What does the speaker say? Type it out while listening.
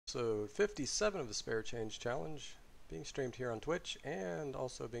So 57 of the Spare Change Challenge being streamed here on Twitch and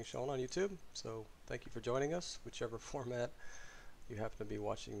also being shown on YouTube. So thank you for joining us, whichever format you happen to be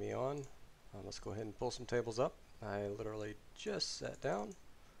watching me on. Let's go ahead and pull some tables up. I literally just sat down.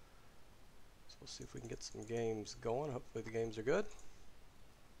 So we'll see if we can get some games going. Hopefully the games are good.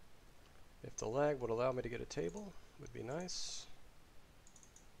 If the lag would allow me to get a table, would be nice.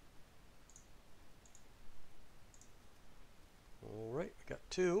 Alright, we got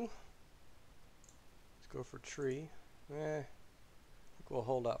two. Let's go for tree. I think we'll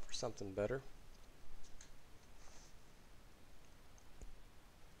hold out for something better.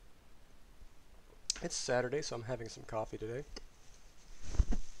 It's Saturday, so I'm having some coffee today.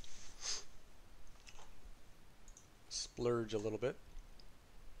 Splurge a little bit.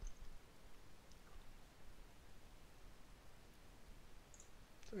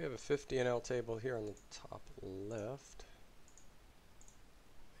 So we have a 50 NL table here on the top left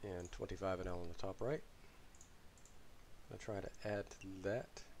and 25 NL on the top right. I'm going to try to add to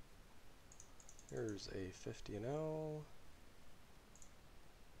that. Here's a 50 NL.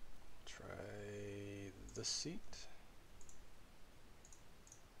 Try the seat.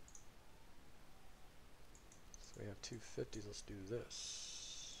 So we have two 50s. Let's do this.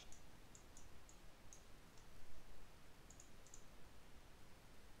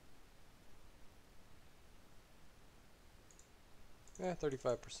 Yeah,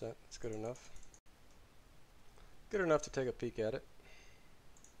 35%. That's good enough. Good enough to take a peek at it.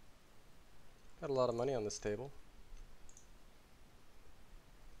 Got a lot of money on this table.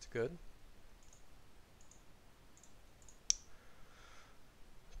 It's good.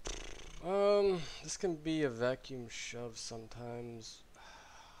 This can be a vacuum shove sometimes. I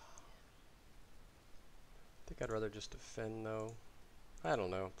think I'd rather just defend though. I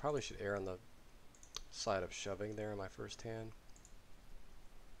don't know. Probably should err on the side of shoving there in my first hand.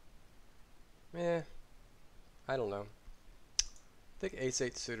 I don't know. I think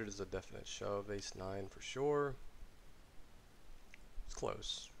ace-8 suited is a definite shove. Ace-9 for sure. It's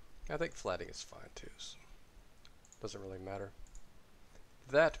close. I think flatting is fine too. So doesn't really matter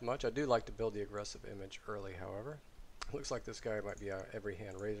that much. I do like to build the aggressive image early, however. It looks like this guy might be a every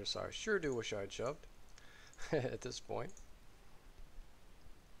hand raiser, so I sure do wish I had shoved at this point.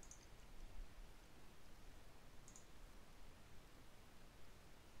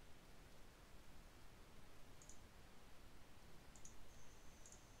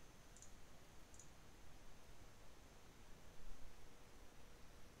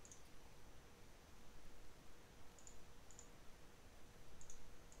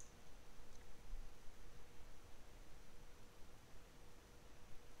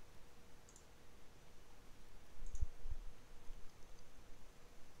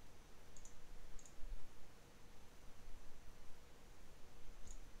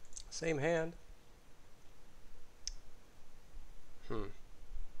 Same hand.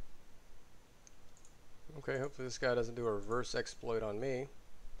 Okay, hopefully this guy doesn't do a reverse exploit on me.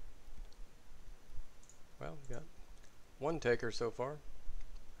 Well, we got one taker so far.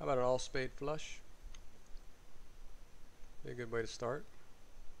 How about an all spade flush? Be a good way to start.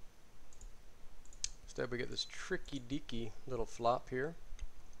 Instead we get this tricky deaky little flop here.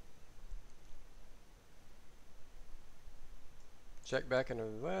 Check back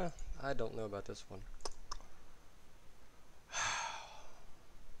and well, I don't know about this one. I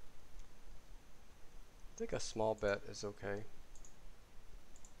think a small bet is okay.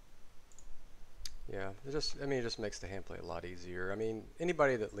 Yeah, it just makes the hand play a lot easier. I mean,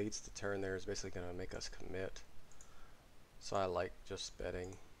 anybody that leads the turn there is basically going to make us commit. So I like just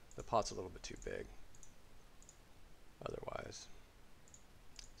betting. The pot's a little bit too big otherwise.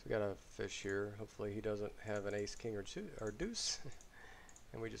 So we got a fish here. Hopefully he doesn't have an ace, king, or deuce.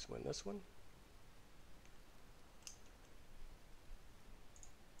 And we just win this one.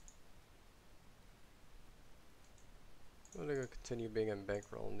 I'm going to continue being in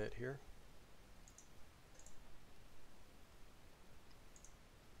bankroll knit here.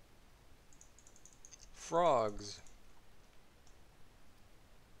 Frogs.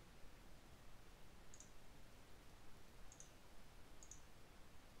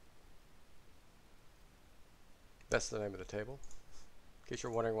 That's the name of the table. In case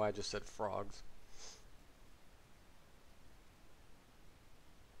you're wondering why I just said frogs.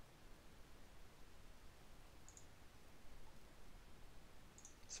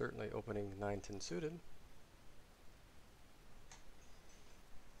 Certainly opening 9-10 suited.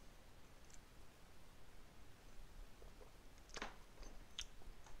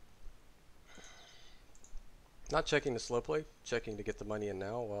 Not checking the slow play, checking to get the money in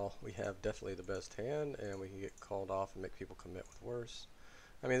now while we have definitely the best hand and we can get called off and make people commit with worse.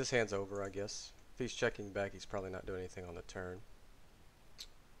 I mean, this hand's over, I guess. If he's checking back, he's probably not doing anything on the turn.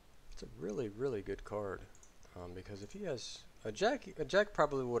 It's a really, really good card. Because if he has a jack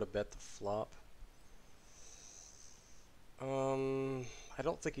probably would have bet the flop. I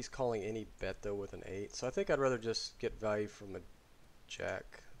don't think he's calling any bet though with an 8, so I think I'd rather just get value from a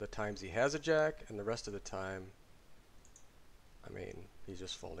jack the times he has a jack, and the rest of the time, I mean, he's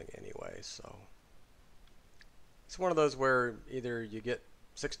just folding anyway, so. It's one of those where either you get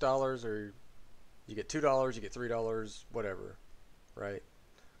 $6 or you get $2, you get $3, whatever, right?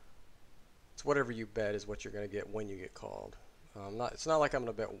 It's whatever you bet is what you're going to get when you get called. It's not like I'm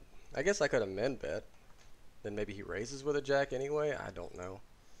going to bet. I guess I could amend bet. Then maybe he raises with a jack anyway. I don't know.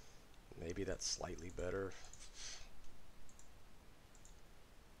 Maybe that's slightly better.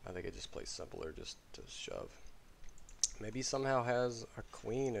 I think it just plays simpler just to shove. Maybe he somehow has a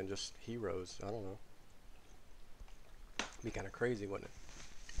queen and just heroes. I don't know. Be kind of crazy, wouldn't it?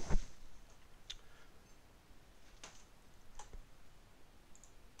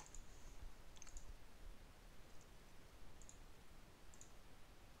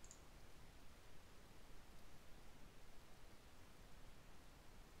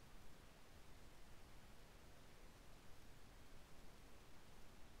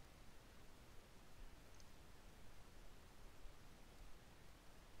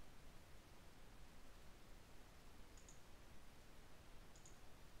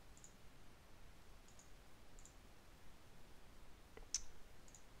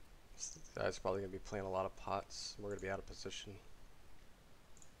 This guy's probably going to be playing a lot of pots. We're going to be out of position.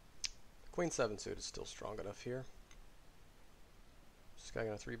 Queen 7 suit is still strong enough here. Is this guy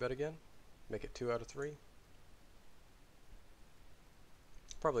going to 3-bet again? Make it 2 out of 3?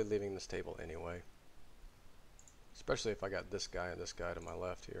 Probably leaving this table anyway. Especially if I got this guy and this guy to my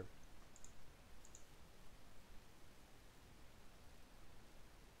left here.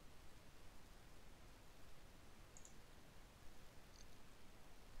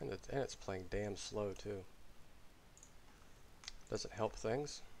 And it's playing damn slow too. Doesn't help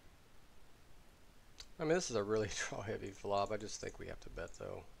things. I mean, this is a really draw heavy flop. I just think we have to bet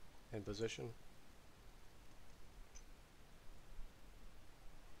though in position.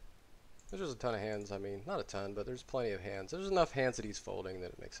 There's just a ton of hands. I mean, not a ton, but there's plenty of hands. There's enough hands that he's folding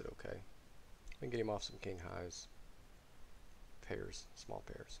that it makes it okay. We can get him off some king highs. Pairs, small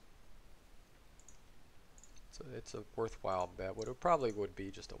pairs. So it's a worthwhile bet. What it probably would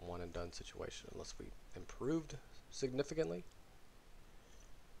be just a one and done situation unless we improved significantly.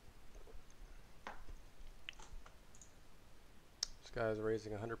 This guy's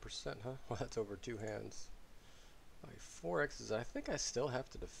raising 100%, huh? Well, that's over 2 hands. My 4X's, I think I still have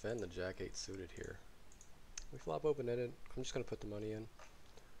to defend the Jack 8 suited here. We flop open-ended. I'm just going to put the money in.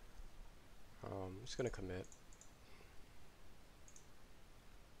 I'm just going to commit.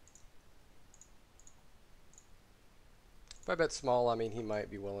 If I bet small, I mean, he might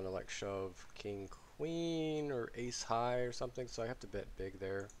be willing to like shove king, queen, or ace high or something, so I have to bet big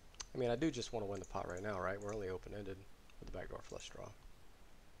there. I mean, I do just want to win the pot right now, right? We're only open-ended with the backdoor flush draw.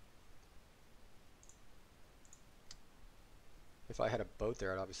 If I had a boat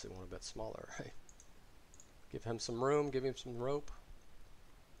there, I'd obviously want to bet smaller, right? Give him some room, give him some rope.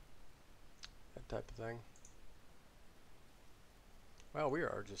 That type of thing. Wow, we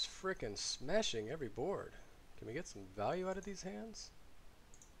are just frickin' smashing every board. Can we get some value out of these hands?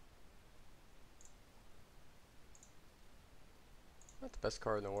 Not the best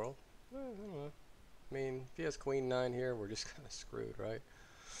card in the world. I don't know. I mean, if he has queen 9 here, we're just kind of screwed, right?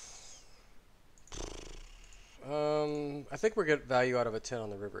 I think we're getting value out of a 10 on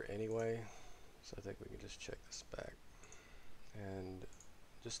the river anyway, so I think we can just check this back and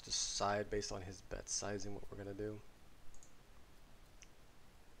just decide based on his bet sizing what we're going to do.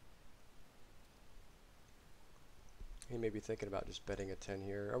 He may be thinking about just betting a 10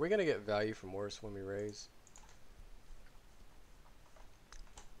 here. Are we going to get value from worse when we raise?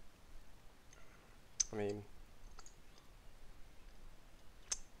 I mean,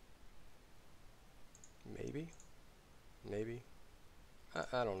 maybe.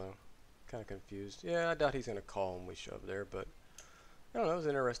 I don't know. Kind of confused. Yeah, I doubt he's going to call when we shove there, but I don't know. It was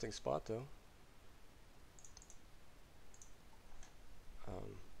an interesting spot though.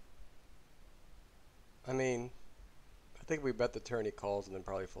 I mean, I think we bet the turn he calls and then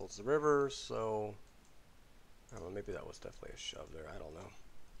probably folds the river, so I don't know, maybe that was definitely a shove there. I don't know.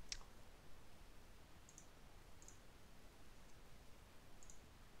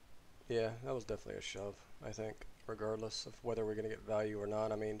 Yeah, that was definitely a shove, I think, regardless of whether we're going to get value or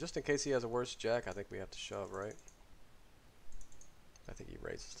not. I mean, just in case he has a worse jack, I think we have to shove, right? I think he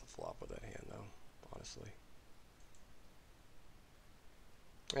raises the flop with that hand, though, honestly.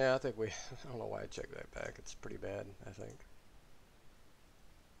 Yeah, I think we, I don't know why I checked that back. It's pretty bad, I think.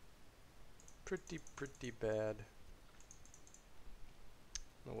 Pretty bad.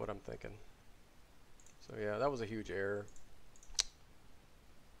 I don't know what I'm thinking. So yeah, that was a huge error.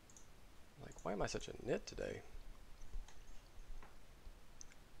 Like, why am I such a nit today?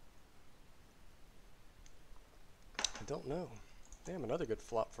 I don't know. Damn, another good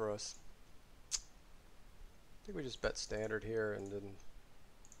flop for us. I think we just bet standard here and then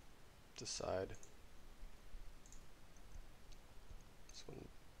decide. This one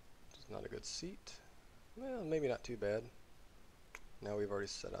is not a good seat. Well, maybe not too bad. Now we've already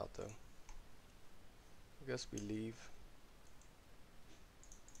set out though. I guess we leave.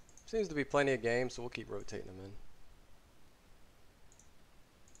 Seems to be plenty of games, so we'll keep rotating them in.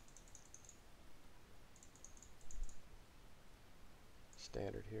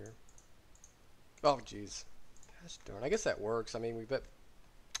 Standard here. Oh, jeez. Gosh darn. I guess that works. I mean,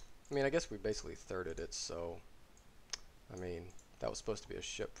 I guess we basically thirded it, so. I mean, that was supposed to be a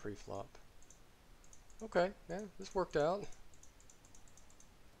ship pre-flop. Okay, yeah, this worked out.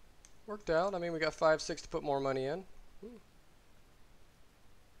 Worked out. I mean, we got 5-6 to put more money in.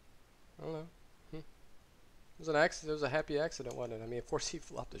 I don't know. It was an accident. It was a happy accident, wasn't it? I mean, of course he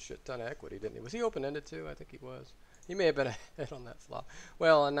flopped a shit ton of equity, didn't he? Was he open-ended too? I think he was. He may have been ahead on that flop.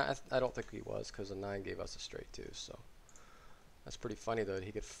 Well, I don't think he was because a 9 gave us a straight too. So that's pretty funny though. That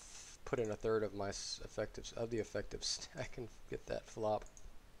he could put in a third of my effective stack and get that flop.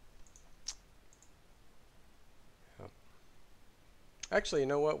 Yeah. Actually, you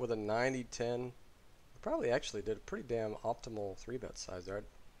know what? With a 90-10, we probably actually did a pretty damn optimal 3-bet size there.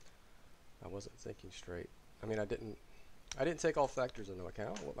 I wasn't thinking straight. I mean, I didn't take all factors into account.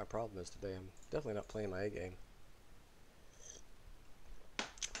 I don't know what my problem is today. I'm definitely not playing my A game.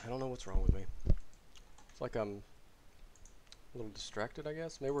 I don't know what's wrong with me. It's like I'm a little distracted, I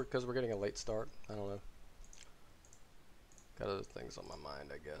guess. Maybe because we're getting a late start. I don't know. Got other things on my mind,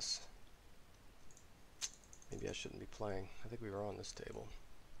 I guess. Maybe I shouldn't be playing. I think we were on this table.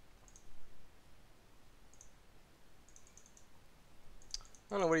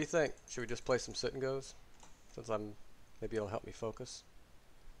 I don't know, what do you think? Should we just play some sit and goes? Since maybe it'll help me focus.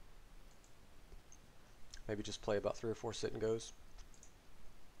 Maybe just play about 3 or 4 sit and goes.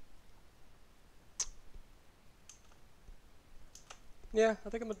 Yeah, I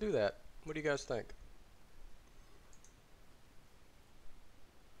think I'm gonna do that. What do you guys think?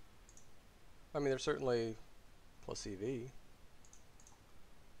 I mean, there's certainly plus EV.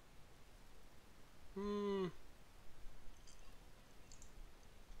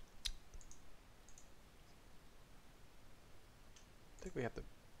 I think we have to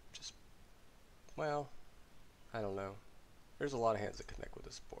just, well, I don't know. There's a lot of hands that connect with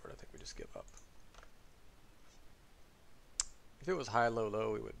this board. I think we just give up. If it was high, low,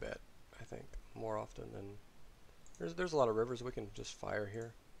 low, we would bet, I think, more often than... There's a lot of rivers we can just fire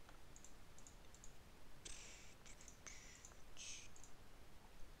here.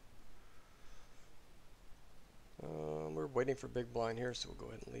 We're waiting for big blind here, so we'll go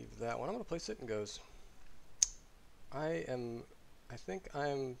ahead and leave that one. I'm going to play sit and goes. I think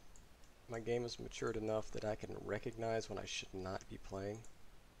my game has matured enough that I can recognize when I should not be playing.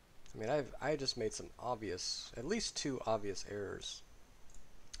 I mean, I just made some obvious, at least 2 obvious errors.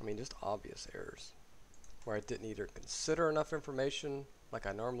 I mean, just obvious errors. Where I didn't either consider enough information like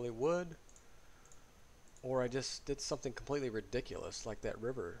I normally would, or I just did something completely ridiculous like that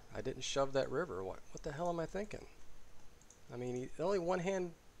river. I didn't shove that river. What the hell am I thinking? I mean, only one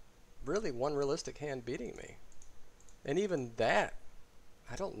hand, really one realistic hand beating me. And even that,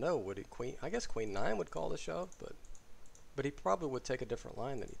 I don't know, would he I guess queen 9 would call the shove, but he probably would take a different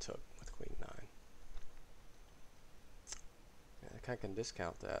line than he took with queen 9. Yeah, I kind of can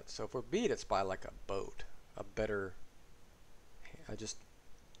discount that. So if we're beat, it's by like a boat, a better, I just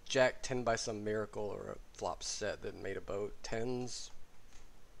jack 10 by some miracle or a flop set that made a boat, 10s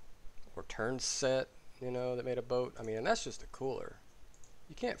or turn set, you know, that made a boat. I mean, and that's just a cooler.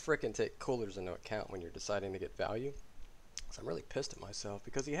 You can't frickin' take coolers into account when you're deciding to get value. So I'm really pissed at myself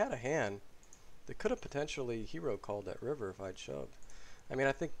because he had a hand that could have potentially hero called that river if I'd shoved. I mean,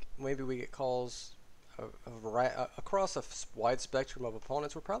 I think maybe we get calls across a wide spectrum of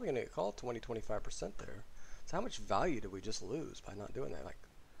opponents. We're probably going to get called 20-25% there. So how much value did we just lose by not doing that? Like,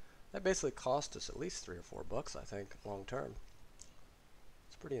 that basically cost us at least $3 or $4, I think, long term.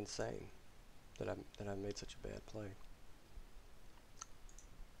 It's pretty insane that I made such a bad play.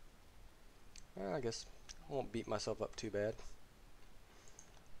 Well, I guess I won't beat myself up too bad.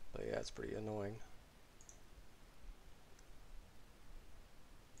 But yeah, it's pretty annoying.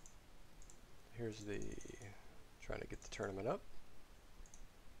 Here's the trying to get the tournament up.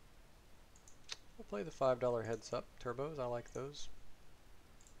 play the $5 heads up turbos. I like those.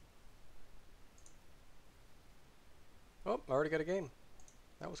 Oh, I already got a game.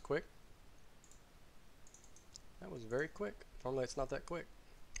 That was quick. That was very quick. Normally it's not that quick.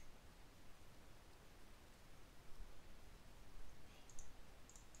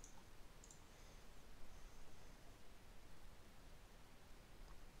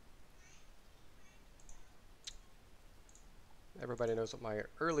 Everybody knows what my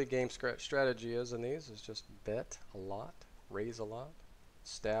early game strategy is in these. Is just bet a lot, raise a lot,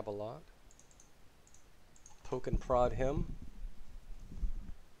 stab a lot, poke and prod him.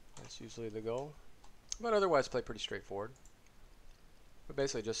 That's usually the goal. But otherwise play pretty straightforward. But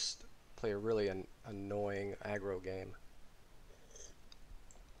basically just play a really annoying aggro game.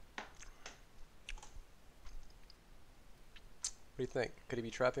 What do you think? Could he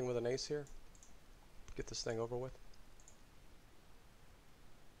be trapping with an ace here? Get this thing over with?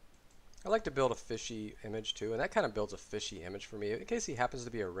 I like to build a fishy image too, and that kind of builds a fishy image for me. In case he happens to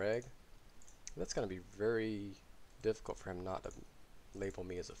be a reg, that's going to be very difficult for him not to label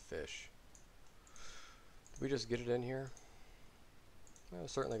me as a fish. Did we just get it in here? Well,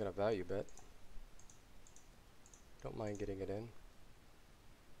 certainly going to value bet. Don't mind getting it in.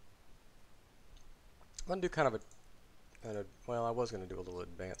 I'm going to do kind of well, I was going to do a little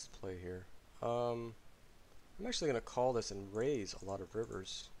advanced play here. I'm actually going to call this and raise a lot of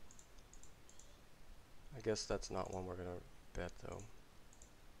rivers. I guess that's not one we're going to bet though.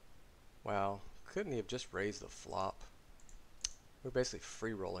 Wow, couldn't he have just raised the flop? We're basically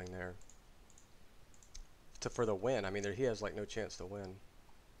free rolling there. For the win, I mean, he has like no chance to win.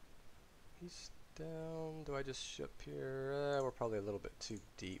 He's down. Do I just ship here? We're probably a little bit too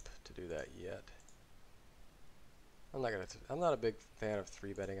deep to do that yet. I'm not a big fan of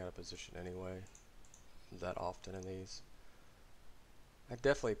 3-betting out of position anyway, that often in these. I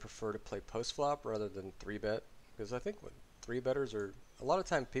definitely prefer to play post-flop rather than 3-bet, because I think what 3-betters are, a lot of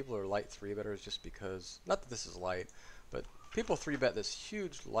times people are light 3-betters just because, not that this is light, but people 3-bet this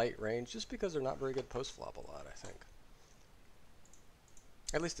huge light range just because they're not very good post-flop a lot, I think.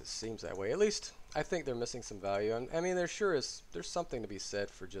 At least it seems that way. At least I think they're missing some value. And I mean, there's something to be said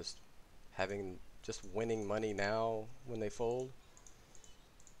for just winning money now when they fold.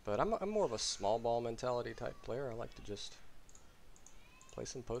 But I'm more of a small ball mentality type player. I like to just play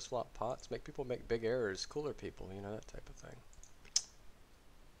some post-flop pots, make people make big errors, cooler people, you know, that type of thing.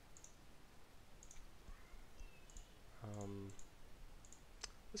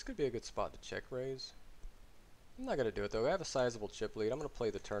 This could be a good spot to check raise. I'm not going to do it though. I have a sizable chip lead. I'm going to play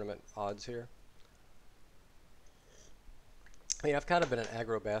the tournament odds here. I mean, I've kind of been an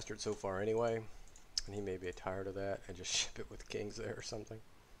aggro bastard so far anyway, and he may be tired of that and just ship it with kings there or something.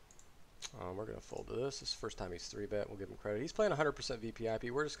 We're going to fold to this. This is the first time he's 3-bet. We'll give him credit. He's playing 100%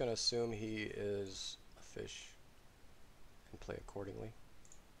 VPIP. We're just going to assume he is a fish and play accordingly.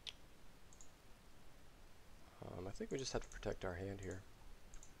 I think we just have to protect our hand here.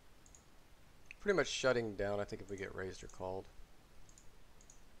 Pretty much shutting down, I think, if we get raised or called.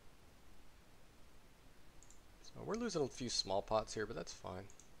 So we're losing a few small pots here, but that's fine.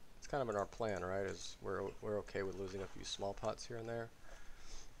 It's kind of in our plan, right? Is we're okay with losing a few small pots here and there.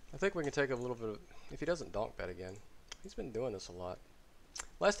 I think we can take a little bit of, if he doesn't donk bet again. He's been doing this a lot.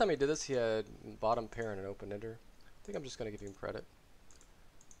 Last time he did this, he had bottom pair and an open ender. I think I'm just going to give him credit.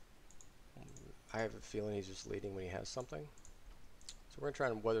 I have a feeling he's just leading when he has something. So we're going to try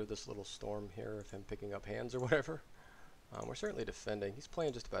and weather this little storm here of him picking up hands or whatever. We're certainly defending. He's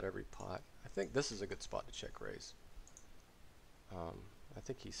playing just about every pot. I think this is a good spot to check raise. I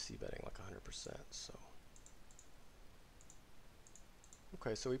think he's c-betting like 100%. So.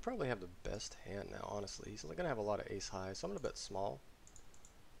 Okay, so we probably have the best hand now, honestly. He's going to have a lot of ace high, so I'm going to bet small.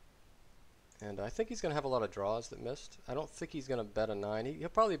 And I think he's going to have a lot of draws that missed. I don't think he's going to bet a 9. He'll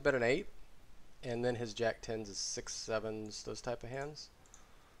probably bet an 8. And then his jack 10s is 6, 7s, those type of hands.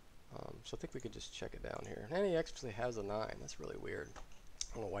 So I think we could just check it down here. And he actually has a 9. That's really weird.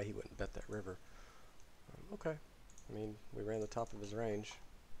 I don't know why he wouldn't bet that river. Okay. I mean, we ran the top of his range.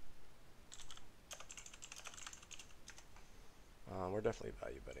 We're definitely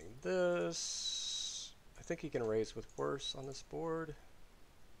value betting this. I think he can raise with worse on this board.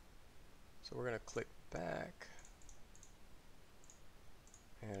 So we're going to click back.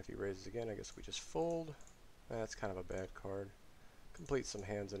 And if he raises again, I guess we just fold. That's kind of a bad card. Complete some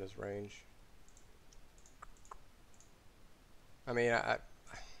hands in his range. I mean, I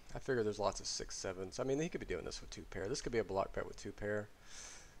figure there's lots of 6, 7s. I mean, he could be doing this with 2 pair. This could be a block bet with 2 pair.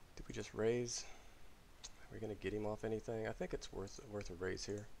 Did we just raise? Are we going to get him off anything? I think it's worth a raise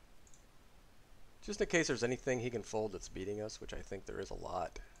here. Just in case there's anything he can fold that's beating us, which I think there is a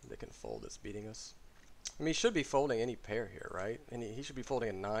lot that can fold that's beating us. I mean, he should be folding any pair here, right? And he should be folding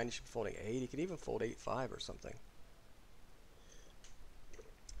a 9, he should be folding 8, he could even fold 8-5 or something.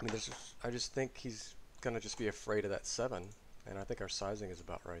 I mean, I just think he's going to just be afraid of that 7, and I think our sizing is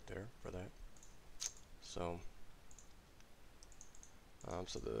about right there for that. So,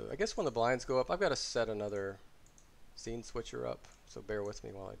 I guess when the blinds go up, I've got to set another scene switcher up, so bear with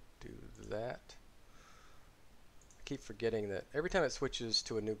me while I do that. I keep forgetting that every time it switches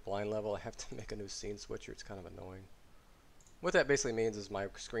to a new blind level, I have to make a new scene switcher. It's kind of annoying. What that basically means is my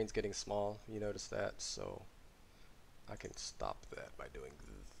screen's getting small. You notice that, so I can stop that by doing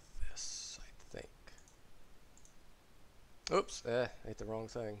this, I think. Oops, ate the wrong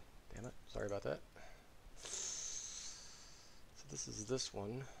thing. Damn it, sorry about that. So this is this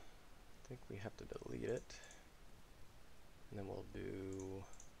one. I think we have to delete it. And then we'll do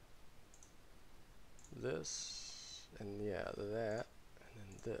this, and yeah, that, and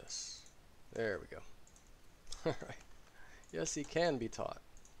then this. There we go. Alright. Yes, he can be taught.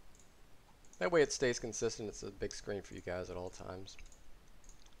 That way it stays consistent. It's a big screen for you guys at all times.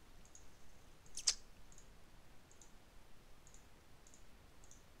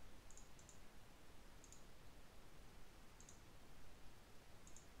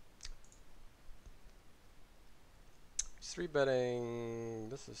 He's 3-betting.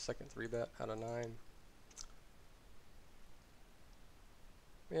 This is second 3-bet out of 9.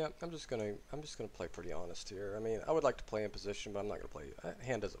 Yeah, I'm just gonna play pretty honest here. I mean, I would like to play in position, but I'm not gonna play. That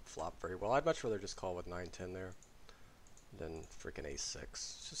hand doesn't flop very well. I'd much rather just call with 9-10 there than freaking ace-6.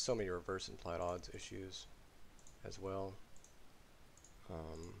 It's just so many reverse implied odds issues as well.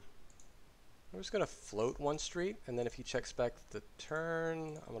 I'm just gonna float one street, and then if he checks back the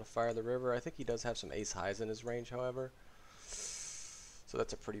turn, I'm gonna fire the river. I think he does have some ace highs in his range, however. So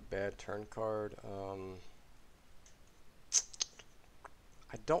that's a pretty bad turn card.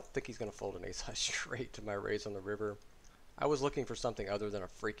 I don't think he's going to fold an ace high straight to my raise on the river. I was looking for something other than a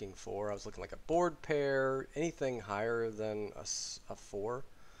freaking 4. I was looking like a board pair, anything higher than a 4,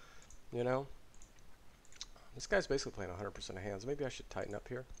 you know? This guy's basically playing 100% of hands. Maybe I should tighten up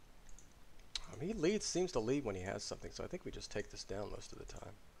here. He seems to lead when he has something, so I think we just take this down most of the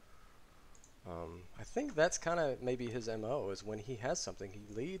time. I think that's kind of maybe his MO, is when he has something,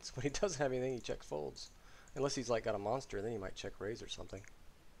 he leads. When he doesn't have anything, he checks folds. Unless he's like got a monster, then he might check raise or something.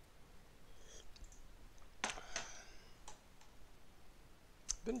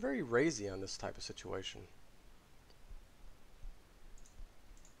 Been very raisy on this type of situation.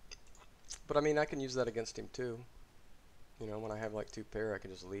 But I mean, I can use that against him too. You know, when I have like 2 pair, I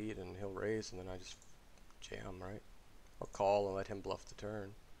can just lead and he'll raise, and then I just jam, right? Or call and let him bluff the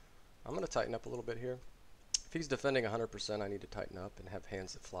turn. I'm going to tighten up a little bit here. If he's defending 100%, I need to tighten up and have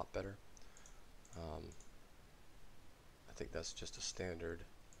hands that flop better. I think that's just a standard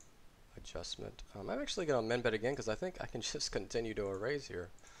adjustment. I'm actually going to min bet again because I think I can just continue to raise here.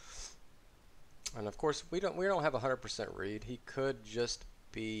 And of course, we don't have 100% read. He could just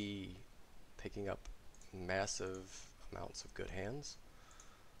be picking up massive amounts of good hands.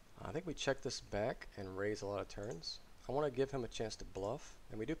 I think we check this back and raise a lot of turns. I want to give him a chance to bluff,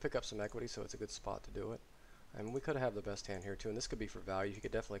 and we do pick up some equity, so it's a good spot to do it. And we could have the best hand here too, and this could be for value. He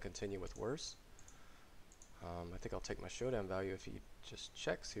could definitely continue with worse. I think I'll take my showdown value if he just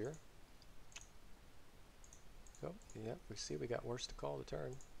checks here. So, yeah, we see we got worse to call the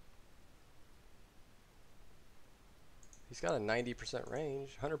turn. He's got a 90%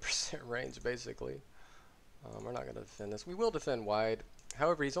 range, 100% range basically. We're not going to defend this. We will defend wide.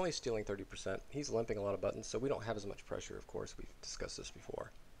 However, he's only stealing 30%. He's limping a lot of buttons, so we don't have as much pressure, of course. We've discussed this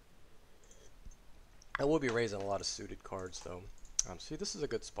before. I will be raising a lot of suited cards, though. See, this is a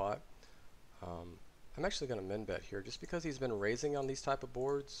good spot. I'm actually going to min bet here, just because he's been raising on these type of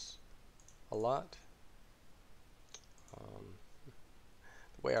boards a lot.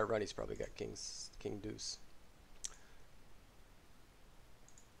 The way I run, he's probably got king deuce.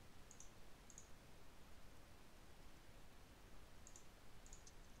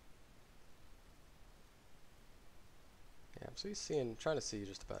 Yeah, so he's trying to see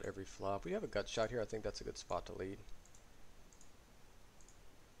just about every flop. We have a gut shot here. I think that's a good spot to lead.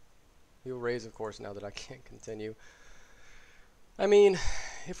 He'll raise, of course, now that I can't continue. I mean,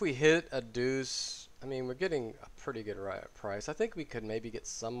 if we hit a deuce, I mean, we're getting a pretty good price. I think we could maybe get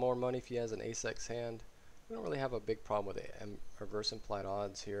some more money if he has an ace-x hand. We don't really have a big problem with the reverse implied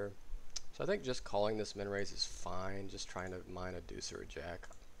odds here. So I think just calling this min raise is fine. Just trying to mine a deuce or a jack.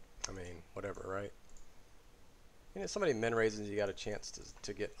 I mean, whatever, right? And if somebody min raises, you got a chance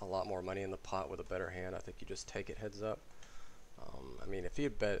to get a lot more money in the pot with a better hand. I think you just take it heads up. I mean, if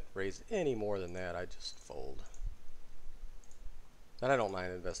you raise any more than that, I just fold. And I don't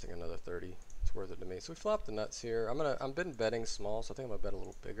mind investing another 30, It's worth it to me. So we flop the nuts here. I've been betting small, so I think I'm gonna bet a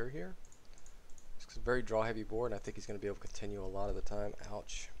little bigger here. It's a very draw heavy board, and I think he's gonna be able to continue a lot of the time.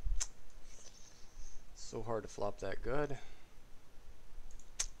 Ouch. So hard to flop that good.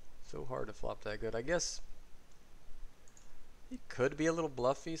 So hard to flop that good. I guess he could be a little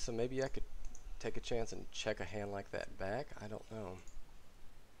bluffy, so maybe I could take a chance and check a hand like that back. I don't know.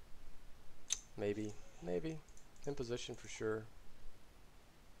 Maybe. Maybe. In position for sure.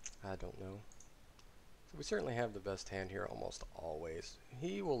 I don't know. So we certainly have the best hand here almost always.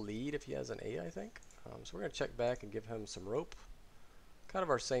 He will lead if he has an 8, I think. So we're going to check back and give him some rope. Kind of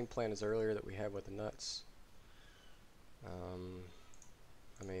our same plan as earlier that we had with the nuts.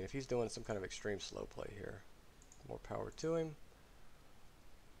 I mean, if he's doing some kind of extreme slow play here, more power to him.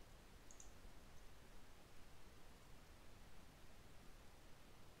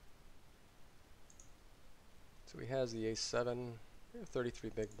 So he has the ace-7. We have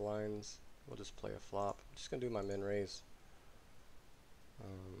 33 big blinds. We'll just play a flop. I'm just going to do my min raise.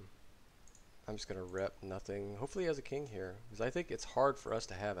 I'm just going to rep nothing. Hopefully he has a king here, because I think it's hard for us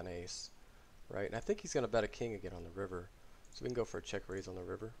to have an ace, right? And I think he's going to bet a king again on the river. So we can go for a check raise on the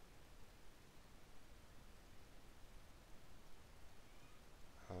river.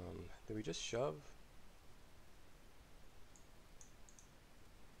 Did we just shove?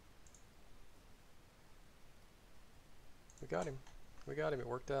 We got him. We got him. It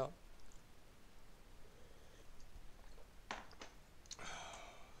worked out.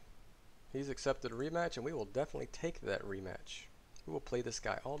 He's accepted a rematch, and we will definitely take that rematch. We will play this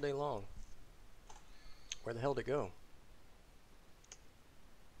guy all day long. Where the hell did it go?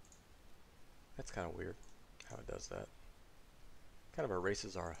 That's kind of weird how it does that. Kind of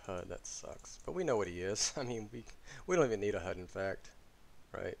erases our HUD. That sucks. But we know what he is. I mean, we don't even need a HUD, in fact.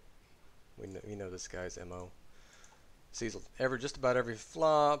 Right? We know this guy's MO. Sees just about every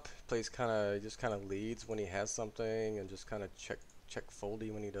flop. Plays just kind of leads when he has something, and just kind of check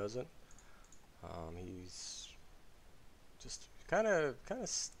foldy when he doesn't. He's just kind of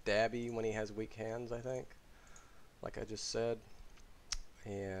stabby when he has weak hands, I think, like I just said.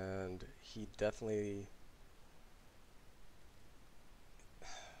 And he definitely,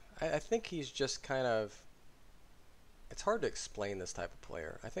 I think he's just kind of, it's hard to explain this type of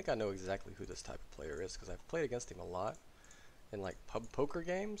player. I think I know exactly who this type of player is, because I've played against him a lot in like pub poker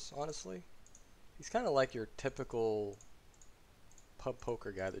games, honestly. He's kind of like your typical pub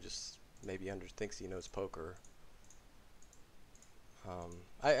poker guy that just maybe thinks he knows poker.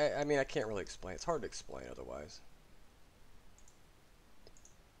 I mean, I can't really explain. It's hard to explain otherwise.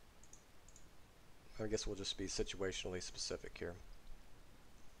 I guess we'll just be situationally specific here.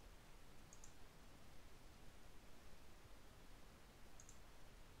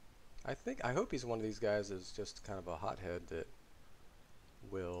 I hope he's one of these guys that's just kind of a hothead that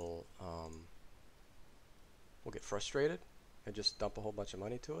will get frustrated and just dump a whole bunch of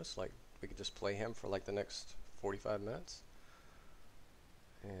money to us. Like, we could just play him for like the next 45 minutes.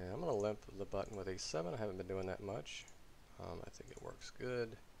 And I'm going to limp the button with ace-7. I haven't been doing that much. I think it works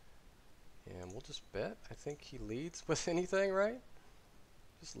good. And we'll just bet. I think he leads with anything, right?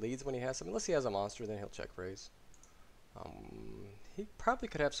 Just leads when he has something. Unless he has a monster, then he'll check raise. He probably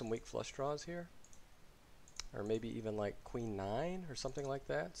could have some weak flush draws here. Or maybe even like queen-9 or something like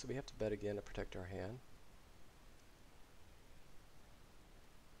that. So we have to bet again to protect our hand.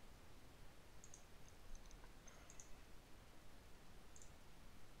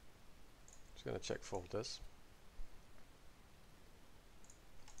 Just going to check fold this.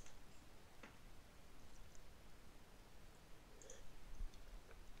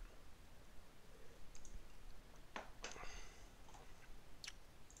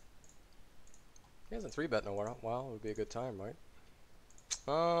 He hasn't 3-bet in a while. It would be a good time, right?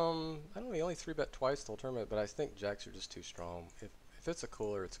 I don't know. He only 3-bet twice the whole tournament, but I think jacks are just too strong. If it's a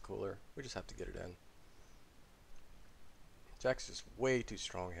cooler, it's a cooler. We just have to get it in. Jack's just way too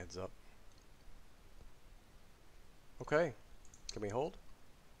strong, heads up. Okay. Can we hold?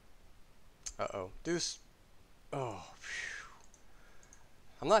 Uh-oh. Deuce. Oh, phew.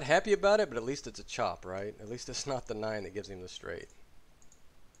 I'm not happy about it, but at least it's a chop, right? At least it's not the 9 that gives him the straight.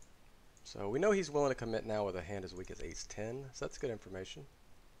 So we know he's willing to commit now with a hand as weak as ace-10, so that's good information.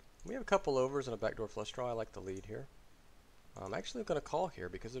 We have a couple overs and a backdoor flush draw. I like the lead here. I'm actually going to call here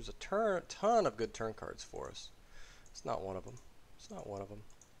because there's a ton of good turn cards for us. It's not one of them. It's not one of them.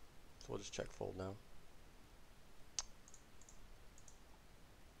 So we'll just check fold now.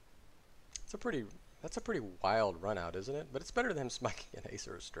 That's a pretty wild run out, isn't it? But it's better than him smacking an ace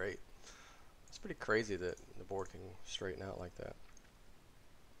or a straight. It's pretty crazy that the board can straighten out like that.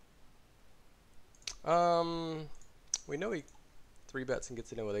 We know he three bets and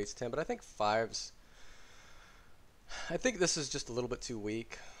gets it in with ace 10, but I think fives. I think this is just a little bit too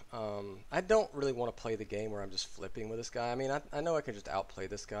weak. I don't really want to play the game where I'm just flipping with this guy. I mean, I know I can just outplay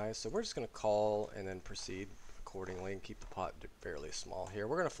this guy, so we're just going to call and then proceed accordingly and keep the pot fairly small here.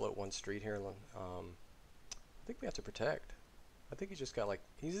 We're going to float one street here. I think we have to protect. I think he's just got like,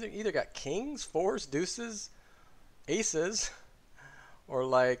 he's either got kings, fours, deuces, aces, or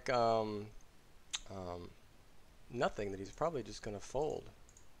like nothing that he's probably just going to fold.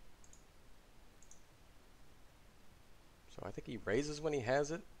 So I think he raises when he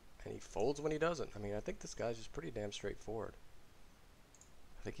has it, and he folds when he doesn't. I mean, I think this guy's just pretty damn straightforward.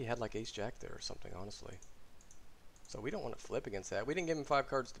 I think he had like ace-jack there or something, honestly. So we don't want to flip against that. We didn't give him 5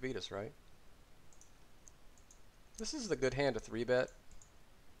 cards to beat us, right? This is the good hand to 3-bet.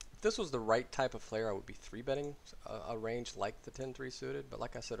 If this was the right type of player, I would be 3-betting a range like the 10-3 suited. But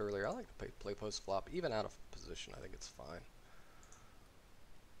like I said earlier, I like to play post-flop, even out of position. I think it's fine.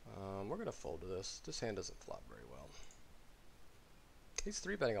 We're going to fold to this. This hand doesn't flop very well. He's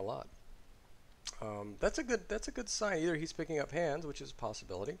 3-betting a lot. That's a good sign. Either he's picking up hands, which is a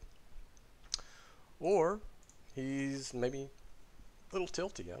possibility, or he's maybe a little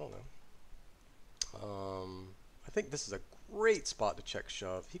tilty. I don't know. I think this is a great spot to check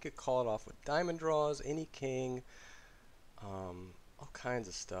shove. He could call it off with diamond draws, any king, all kinds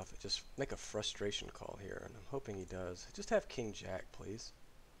of stuff. Just make a frustration call here, and I'm hoping he does. Just have king jack, please.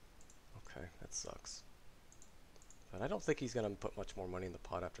 Okay, that sucks. But I don't think he's going to put much more money in the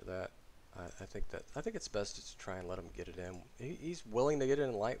pot after that. I think it's best just to try and let him get it in. He's willing to get it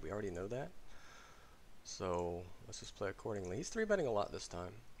in light. We already know that. So let's just play accordingly. He's 3-betting a lot this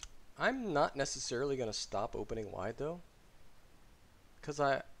time. I'm not necessarily going to stop opening wide though, because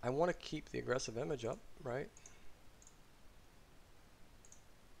I want to keep the aggressive image up, right?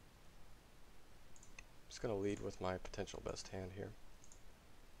 Just going to lead with my potential best hand here.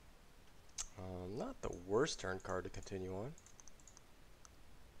 Not the worst turn card to continue on.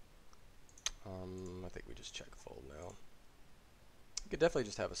 I think we just check fold now. He could definitely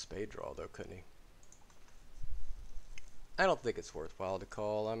just have a spade draw though, couldn't he? I don't think it's worthwhile to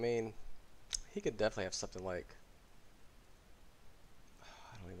call. I mean, he could definitely have something like, I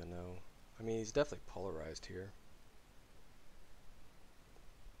don't even know. I mean, he's definitely polarized here.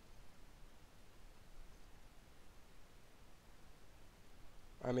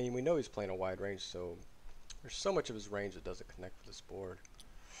 I mean, we know he's playing a wide range, so there's so much of his range that doesn't connect with this board.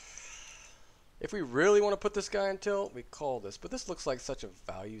 If we really want to put this guy in tilt, we call this. But this looks like such a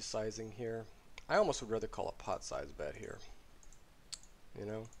value sizing here. I almost would rather call a pot size bet here. You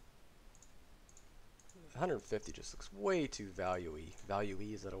know? 150 just looks way too value-y.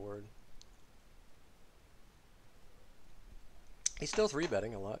 Value-y, is that a word? He's still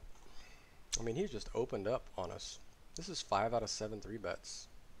 3-betting a lot. I mean, he's just opened up on us. This is 5 out of 7 3-bets.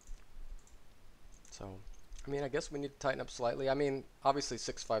 So, I mean, I guess we need to tighten up slightly. I mean, obviously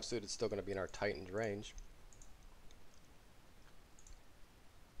 6-5 suited is still going to be in our tightened range.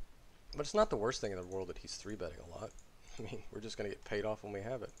 But it's not the worst thing in the world that he's 3-betting a lot. I mean, we're just going to get paid off when we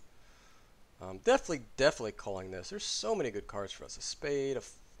have it. Definitely calling this. There's so many good cards for us. A spade,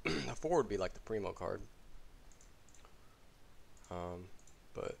 a 4 would be like the primo card.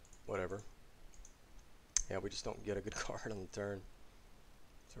 But whatever. Yeah, we just don't get a good card on the turn.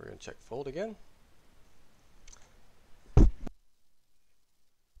 So we're going to check fold again.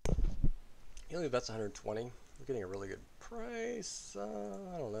 He only bets 120. We're getting a really good price.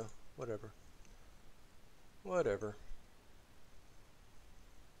 I don't know. Whatever. Whatever.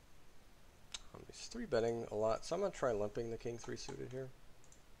 He's 3-betting a lot, so I'm going to try limping the king 3 suited here.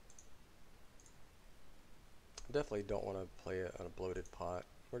 I definitely don't want to play it on a bloated pot.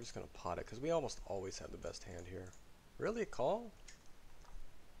 We're just going to pot it, because we almost always have the best hand here. Really, a call?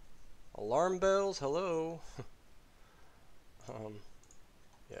 Alarm bells, hello.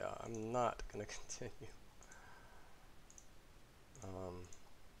 Yeah, I'm not going to continue.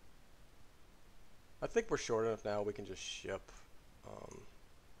 I think we're short enough now we can just ship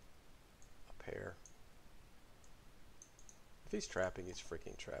a pair. If he's trapping, he's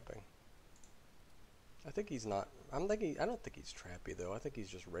freaking trapping. I think he's not. I don't think he's trappy though. I think he's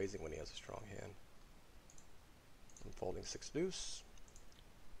just raising when he has a strong hand. I'm folding 6 deuce.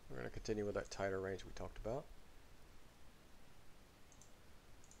 We're going to continue with that tighter range we talked about.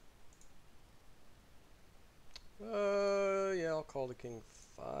 Yeah, I'll call the king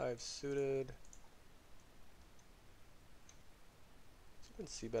 5 suited. He's been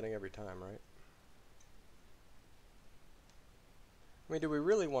c-betting every time, right? I mean, do we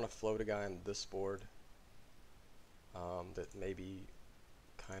really want to float a guy on this board that maybe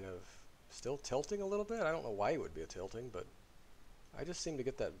kind of still tilting a little bit? I don't know why he would be a tilting, but I just seem to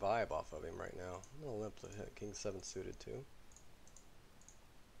get that vibe off of him right now. I'm gonna limp the king 7 suited too.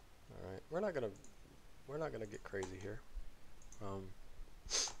 All right, we're not gonna get crazy here.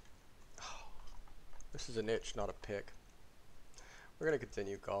 This is an itch, not a pick. We're gonna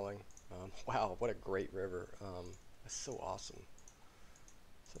continue calling. Wow, what a great river. That's so awesome.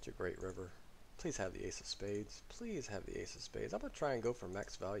 Such a great river. Please have the ace of spades. Please have the ace of spades. I'm gonna try and go for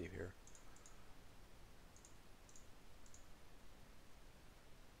max value here.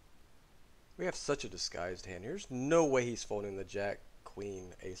 We have such a disguised hand. There's no way he's folding the jack,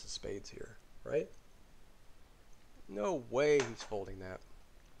 queen, ace of spades here, right? No way he's folding that.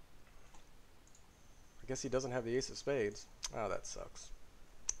 I guess he doesn't have the ace of spades. Oh, that sucks.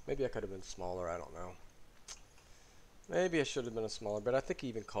 Maybe I could have been smaller, I don't know. Maybe I should have been a smaller, but I think he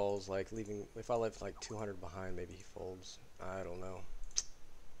even calls, like, leaving, if I left like 200 behind, maybe he folds. I don't know.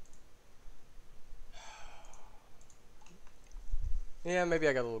 Yeah, maybe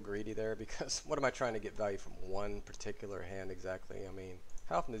I got a little greedy there, because what am I trying to get value from one particular hand exactly? I mean,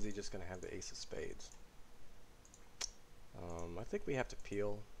 how often is he just going to have the ace of spades? I think we have to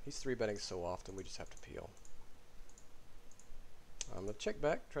peel. He's 3-betting so often, we just have to peel. I'm going to check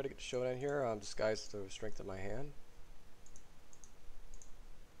back, try to get the showdown here. Disguise the strength of my hand.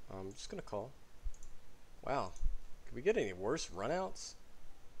 I'm just going to call. Wow. Can we get any worse runouts?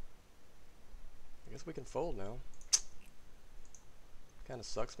 I guess we can fold now. Kind of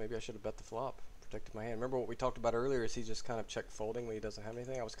sucks. Maybe I should have bet the flop. Protected my hand. Remember what we talked about earlier, is he just kind of check folding when he doesn't have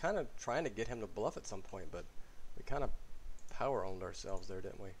anything? I was kind of trying to get him to bluff at some point, but we kind of power owned ourselves there,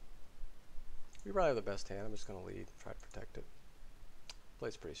 didn't we? We probably have the best hand. I'm just going to lead, try to protect it.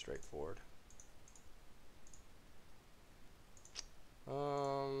 Plays pretty straightforward. I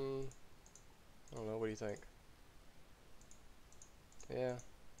don't know. What do you think? Yeah,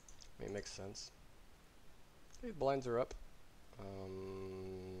 I mean, it makes sense. Okay, blinds are up. I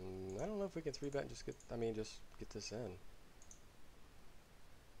don't know if we can 3-bet and just get, just get this in.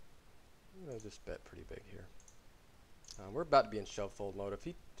 I'm gonna just bet pretty big here. We're about to be in shove fold mode. If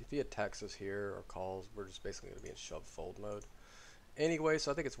he attacks us here or calls, we're just basically gonna be in shove fold mode. Anyway,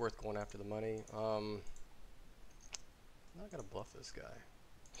 so I think it's worth going after the money. I'm not gonna bluff this guy.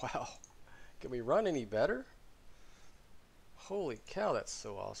 Wow, can we run any better? Holy cow, that's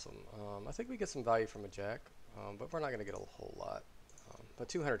so awesome. I think we get some value from a jack, but we're not gonna get a whole lot. But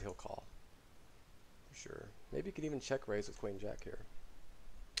 200 he'll call, for sure. Maybe he could even check raise with queen jack here.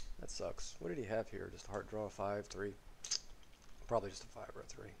 That sucks. What did he have here? Just a heart draw, 5, 3. Probably just a 5 or a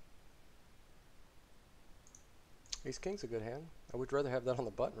 3. Ace king's a good hand. I would rather have that on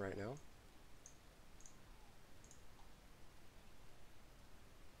the button right now.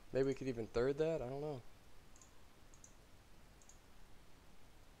 Maybe we could even third that. I don't know.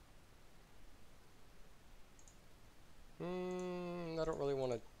 I don't really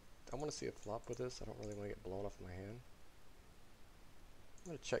want to. I want to see a flop with this. I don't really want to get blown off my hand.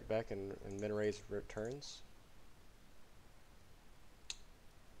 I'm going to check back and min raise returns.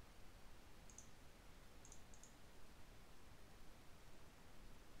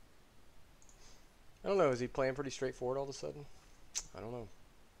 I don't know. Is he playing pretty straightforward all of a sudden? I don't know.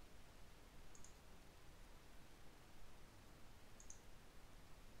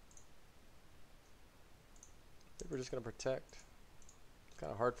 I think we're just going to protect. It's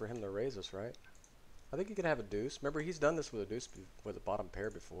kind of hard for him to raise us, right? I think he could have a deuce. Remember, he's done this with a deuce with a bottom pair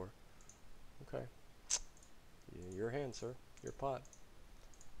before. Okay. Your hand, sir. Your pot.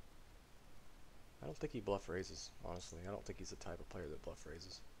 I don't think he bluff raises, honestly. I don't think he's the type of player that bluff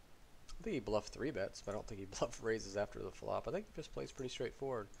raises. I think he bluffed 3-bets, but I don't think he bluff raises after the flop. I think he just plays pretty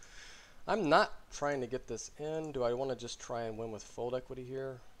straightforward. I'm not trying to get this in. Do I want to just try and win with fold equity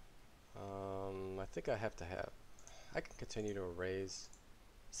here? I think I have to have. I can continue to raise.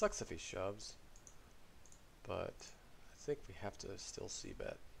 Sucks if he shoves, but I think we have to still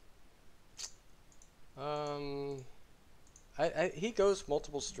c-bet. He goes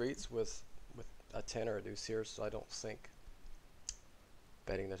multiple streets with a 10 or a deuce here, so I don't think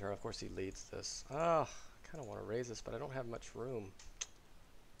betting the turn. Of course, he leads this. I kind of want to raise this, but I don't have much room.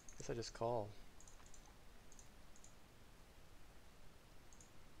 Guess I just call.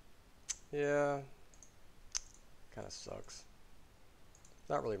 Yeah, kind of sucks.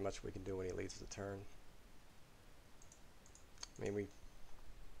 Not really much we can do when he leads the turn. I mean,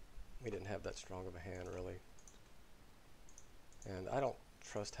 we didn't have that strong of a hand, really. And I don't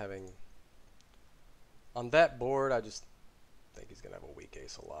trust having... On that board, I just think he's going to have a weak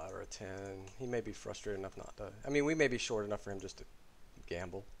ace a lot, or a 10. He may be frustrated enough not to... I mean, we may be short enough for him just to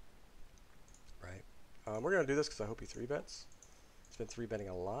gamble. Right? We're going to do this because I hope he 3-bets. He's been 3-betting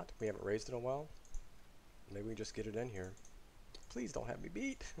a lot. We haven't raised in a while. Maybe we just get it in here. Please don't have me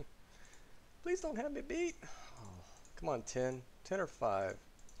beat. Please don't have me beat. Oh, come on, 10. 10 or 5.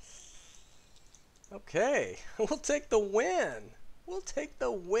 Okay, we'll take the win. We'll take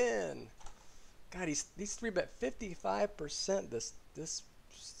the win. God, he's 3-bet 55% this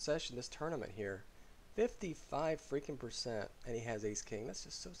session, this tournament here. 55 freaking percent, and he has ace king. That's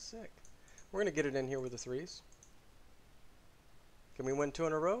just so sick. We're gonna get it in here with the 3s. Can we win 2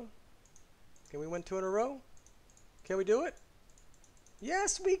 in a row? Can we win 2 in a row? Can we do it?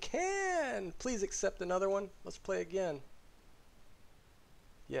 Yes, we can. Please accept another one. Let's play again.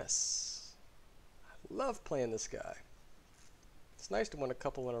 Yes. I love playing this guy. It's nice to win a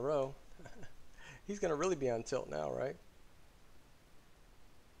couple in a row. He's going to really be on tilt now, right?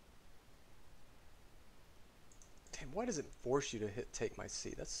 Damn, why does it force you to hit take my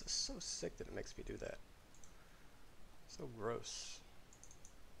c? That's so sick that it makes me do that. So gross.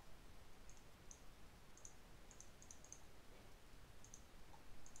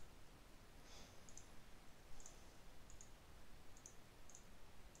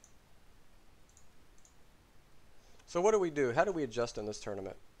 So what do we do? How do we adjust in this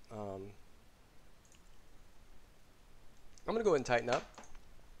tournament? I'm going to go ahead and tighten up.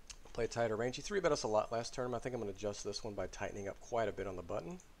 Play a tighter range. He 3-bet us a lot last tournament. I think I'm going to adjust this one by tightening up quite a bit on the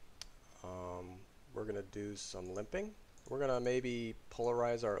button. We're going to do some limping. We're going to maybe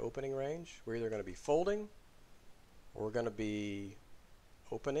polarize our opening range. We're either going to be folding, or we're going to be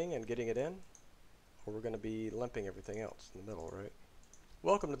opening and getting it in, or we're going to be limping everything else in the middle, right?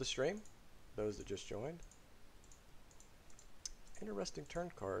 Welcome to the stream, those that just joined. Interesting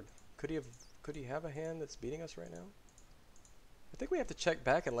turn card. Could he have a hand that's beating us right now? I think we have to check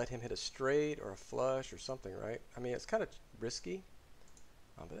back and let him hit a straight or a flush or something, right? I mean, it's kind of risky,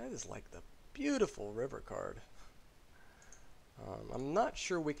 but that is like the beautiful river card. I'm not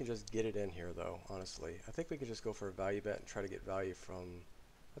sure we can just get it in here, though, honestly. I think we can just go for a value bet and try to get value from...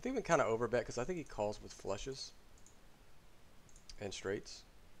 I think we kind of overbet because I think he calls with flushes and straights,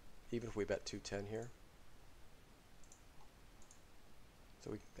 even if we bet 210 here.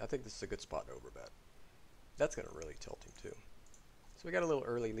 So I think this is a good spot to overbet. That's going to really tilt him, too. So we got a little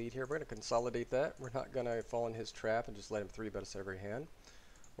early lead here. We're going to consolidate that. We're not going to fall in his trap and just let him 3-bet us every hand.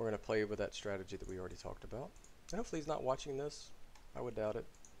 We're going to play with that strategy that we already talked about. And hopefully he's not watching this. I would doubt it.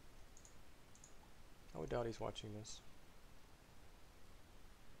 I would doubt he's watching this.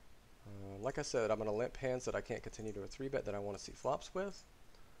 Like I said, I'm going to limp hands that I can't continue to a 3-bet that I want to see flops with.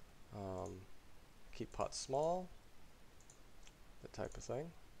 Keep pots small. That type of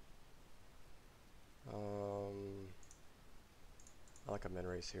thing. I like a min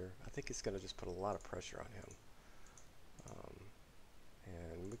raise here. I think it's going to just put a lot of pressure on him.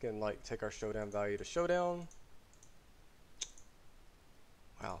 And we can like take our showdown value to showdown.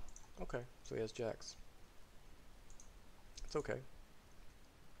 Wow. Okay. So he has jacks. It's okay.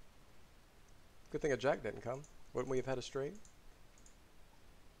 Good thing a jack didn't come. Wouldn't we have had a straight?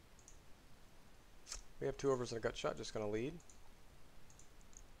 We have 2 overs and a gut shot. Just going to lead.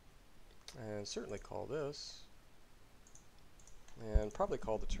 And certainly call this. And probably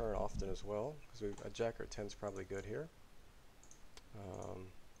call the turn often as well, because a jack or 10 is probably good here.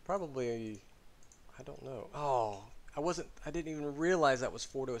 Probably, I don't know. Oh, I didn't even realize that was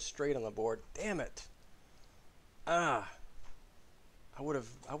 4 to a straight on the board. Damn it. I would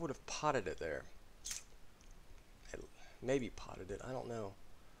have potted it there. Maybe potted it. I don't know.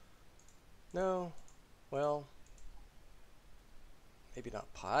 No. Well, maybe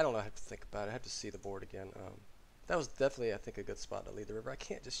not pot. I don't know. I have to think about it. I have to see the board again. That was definitely, I think, a good spot to lead the river. I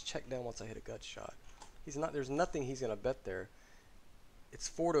can't just check down once I hit a gut shot. There's nothing he's going to bet there. It's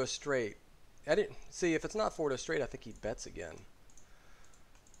 4 to a straight. I didn't see if it's not 4 to a straight. I think he bets again.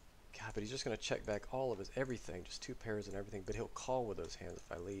 God, but he's just going to check back all of his everything, just 2 pairs and everything. But he'll call with those hands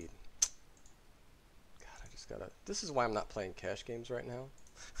if I lead. God, I just gotta. This is why I'm not playing cash games right now,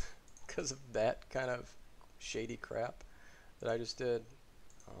 because of that kind of shady crap that I just did.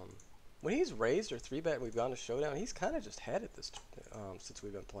 When he's raised or 3-bet and we've gone to showdown, he's kind of just had it this since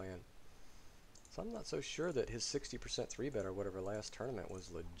we've been playing. So I'm not so sure that his 60% 3-bet or whatever last tournament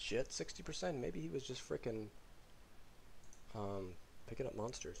was legit 60%. Maybe he was just freaking picking up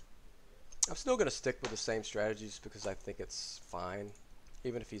monsters. I'm still going to stick with the same strategies because I think it's fine,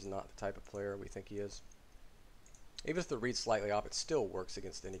 even if he's not the type of player we think he is. Even if the read's slightly off, it still works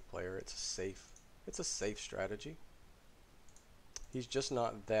against any player. It's a safe strategy. He's just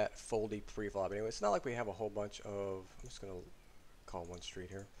not that foldy pre-flop. Anyway, it's not like we have a whole bunch of... I'm just going to call one street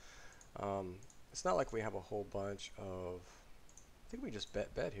here. It's not like we have a whole bunch of... I think we just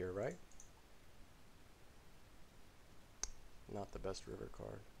bet here, right? Not the best river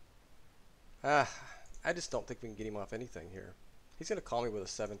card. I just don't think we can get him off anything here. He's gonna call me with a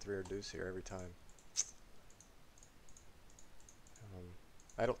 7-3 or deuce here every time.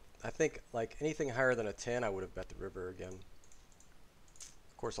 I think like anything higher than a 10, I would have bet the river again.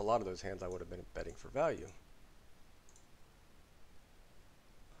 Of course, a lot of those hands I would have been betting for value.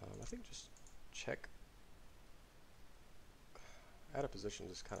 I think just check. Out of position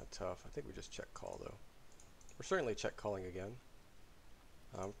is kind of tough. I think we just check call though. We're certainly check calling again.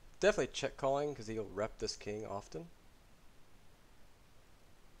 Definitely check calling because he'll rep this king often.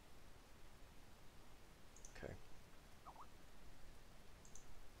 Okay.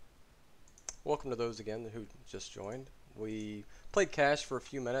 Welcome to those again who just joined. We played cash for a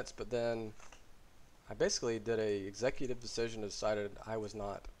few minutes, but then I basically did a executive decision and decided I was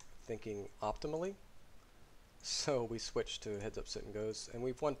not thinking optimally. So we switched to heads up sit and goes, and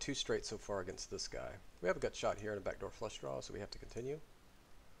we've won 2 straight so far against this guy. We have a gut shot here and a backdoor flush draw, so we have to continue.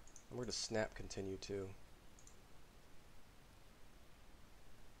 And we're going to snap continue too.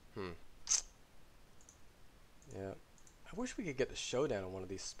 Yeah. I wish we could get the showdown on one of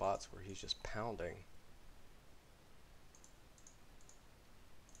these spots where he's just pounding.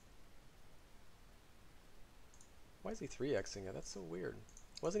 Why is he 3xing it? That's so weird.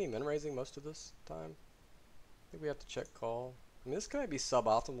 Wasn't he min raising most of this time? I think we have to check call. I mean, this guy might be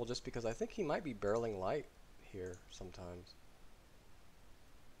suboptimal just because I think he might be barreling light here sometimes.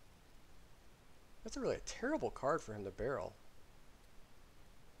 That's really a terrible card for him to barrel.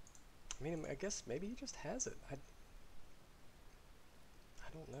 I mean, I guess maybe he just has it. I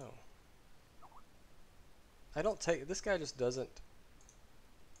don't know. I don't take, this guy just doesn't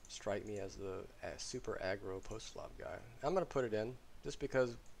strike me as the super aggro post flop guy. I'm going to put it in just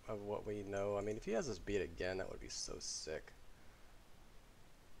because of what we know. I mean, if he has us beat again, that would be so sick.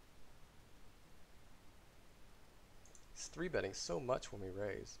 He's 3-betting so much when we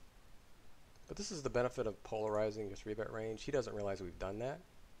raise. But this is the benefit of polarizing your 3-bet range. He doesn't realize we've done that.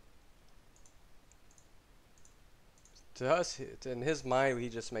 To us, in his mind, he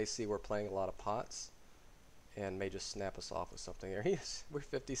just may see we're playing a lot of pots and may just snap us off with something there. We're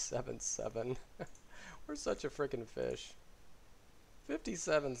 57-7. We're such a freaking fish.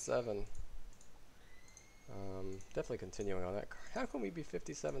 57-7. Definitely continuing on that card. How can we be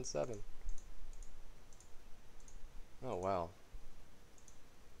 57-7? Oh, wow.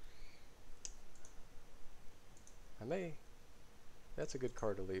 That's a good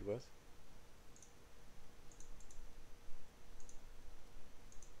card to lead with.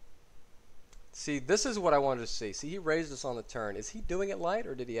 See, this is what I wanted to see. See, he raised us on the turn. Is he doing it light,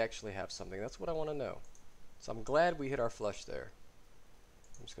 or did he actually have something? That's what I want to know. So I'm glad we hit our flush there.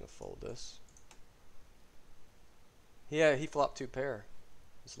 I'm just going to fold this. Yeah, he flopped 2 pair.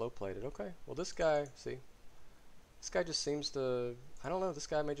 It's low plated. Okay, well this guy, see, this guy just seems to, I don't know, this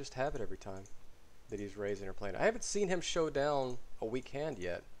guy may just have it every time that he's raising or playing. I haven't seen him show down a weak hand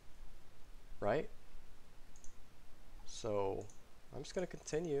yet, right? So I'm just going to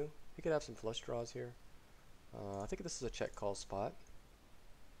continue. He could have some flush draws here. I think this is a check call spot.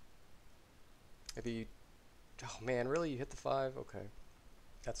 If he, oh man, really? You hit the 5? Okay.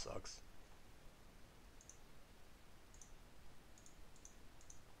 That sucks.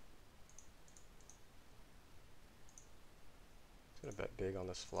 He's going to bet big on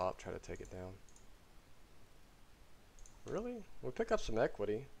this flop, try to take it down. Really? We'll pick up some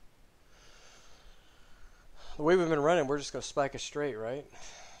equity. The way we've been running, we're just going to spike a straight, right?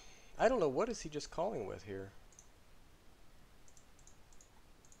 I don't know, what is he just calling with here?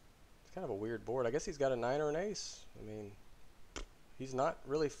 It's kind of a weird board. I guess he's got a 9 or an ace. I mean, he's not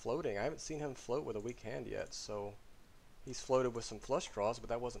really floating. I haven't seen him float with a weak hand yet, so he's floated with some flush draws, but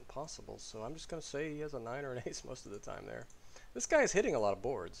that wasn't possible. So I'm just going to say he has a 9 or an ace most of the time there. This guy is hitting a lot of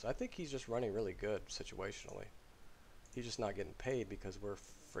boards. I think he's just running really good situationally. He's just not getting paid because we're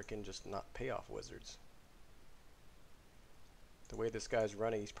freaking just not payoff wizards. The way this guy's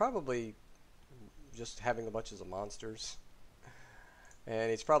running, he's probably just having a bunch of monsters. And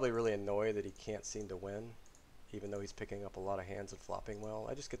he's probably really annoyed that he can't seem to win, even though he's picking up a lot of hands and flopping well.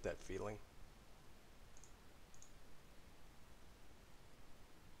 I just get that feeling.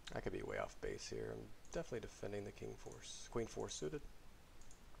 I could be way off base here. I'm definitely defending the queen 4 suited.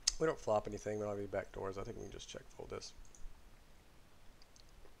 We don't flop anything. We don't have any back doors. I think we can just check fold this.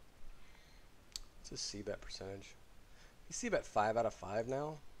 What's his c-bet percentage? You see about 5 out of 5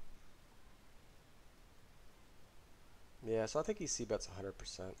 now. Yeah, so I think he c-bets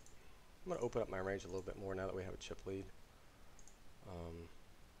 100%. I'm going to open up my range a little bit more now that we have a chip lead.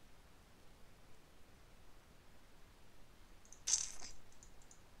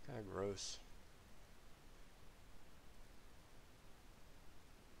 Kind of gross.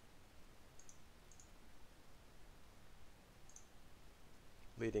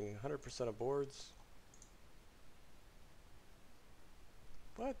 leading 100% of boards.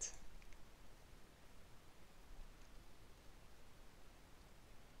 What?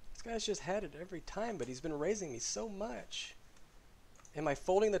 This guy's just had it every time, but he's been raising me so much. Am I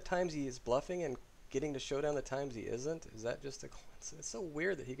folding the times he is bluffing and getting to showdown the times he isn't? Is that just a coincidence? It's so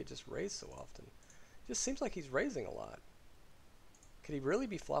weird that he could just raise so often. It just seems like he's raising a lot. Could he really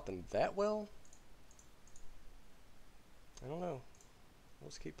be flopping that well? I don't know. We'll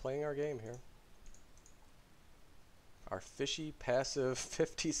just keep playing our game here. Our fishy, passive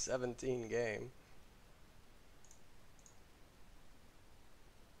 50-17 game.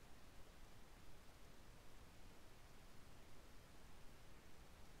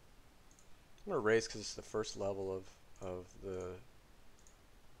 I'm going to raise because it's the first level of the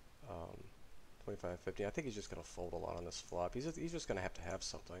 25-50. I think he's just going to fold a lot on this flop. He's just going to have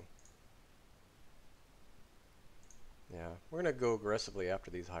something. Yeah, we're going to go aggressively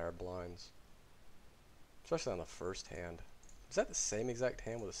after these higher blinds. Especially on the first hand. Is that the same exact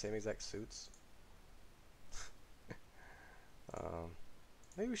hand with the same exact suits?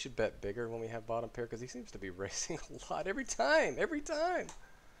 Maybe we should bet bigger when we have bottom pair because he seems to be raising a lot every time. Every time.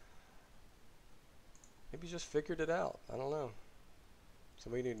 Maybe he just figured it out. I don't know. So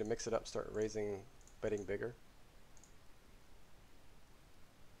we need to mix it up, start raising, betting bigger.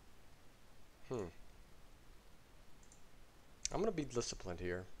 I'm going to be disciplined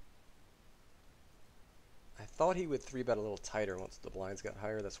here. I thought he would 3-bet a little tighter once the blinds got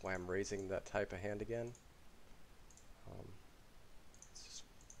higher. That's why I'm raising that type of hand again. It's just,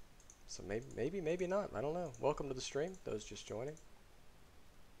 so maybe not. I don't know. Welcome to the stream, those just joining.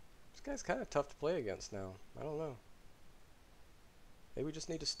 This guy's kind of tough to play against now. I don't know. Maybe we just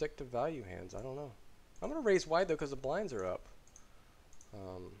need to stick to value hands. I don't know. I'm going to raise wide though because the blinds are up.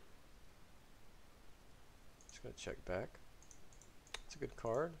 Just going to check back. It's a good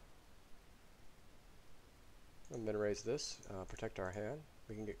card. I'm going to raise this, protect our hand.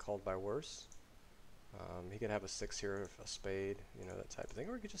 We can get called by worse. He could have a 6 here, a spade, you know, that type of thing.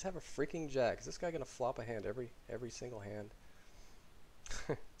 Or he could just have a freaking jack. Is this guy going to flop a hand every single hand?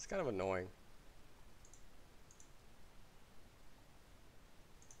 It's kind of annoying.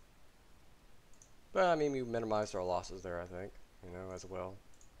 But I mean, we minimized our losses there, I think, you know, as well.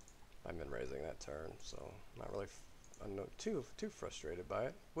 I've been raising that turn, so I'm not really too frustrated by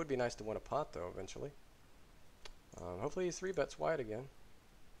it. Would be nice to win a pot though eventually. Hopefully he 3-bets wide again.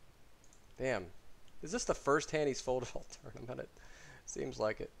 Damn, is this the first hand he's folded all tournament? It seems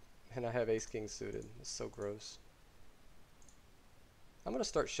like it. And I have ace king suited. It's so gross. I'm gonna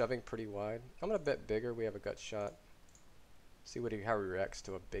start shoving pretty wide. I'm gonna bet bigger. We have a gut shot. See how he reacts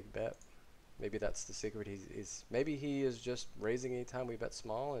to a big bet. Maybe that's the secret. Maybe he is just raising anytime we bet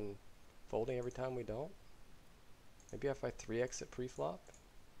small and folding every time we don't. Maybe if I 3x it pre-flop.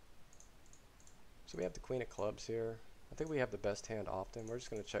 So we have the queen of clubs here. I think we have the best hand often. We're just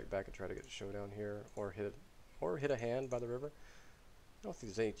going to check back and try to get a showdown here, or hit a hand by the river. I don't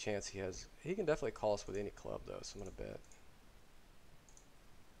think there's any chance he has. He can definitely call us with any club though, so I'm going to bet.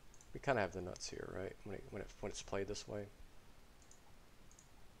 We kind of have the nuts here, right? When it's played this way.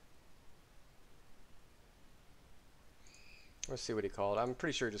 Let's see what he called. I'm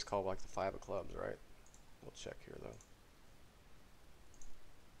pretty sure he just called like the 5 of clubs, right? We'll check here though.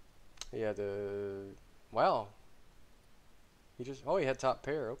 Yeah, wow. He had top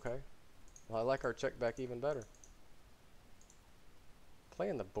pair, okay. Well, I like our check back even better.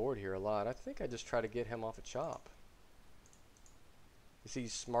 Playing the board here a lot. I think I just try to get him off a chop. Is he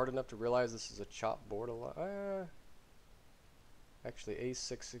smart enough to realize this is a chop board a lot? Actually, ace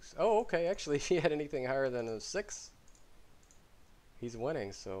 6-6. Oh, okay. Actually, if he had anything higher than a 6, he's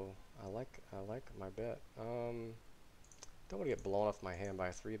winning. So I like my bet. Don't want to get blown off my hand by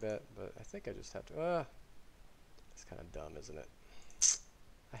a 3-bet, but I think I just have to. It's kind of dumb, isn't it?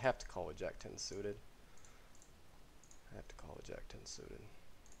 I have to call with Jack 10 suited.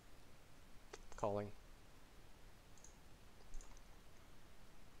 Calling.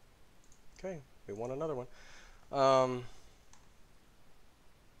 Okay, we won another one.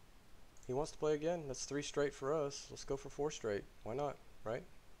 He wants to play again. That's 3 straight for us. Let's go for 4 straight. Why not, right?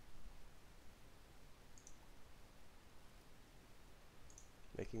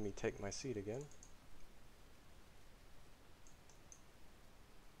 Making me take my seat again.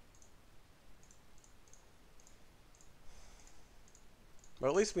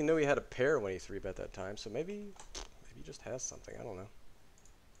 Well, at least we knew he had a pair when he 3-bet that time, so maybe he just has something. I don't know.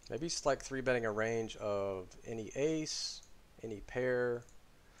 Maybe he's like 3-betting a range of any ace, any pair,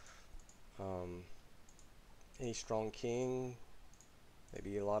 any strong king,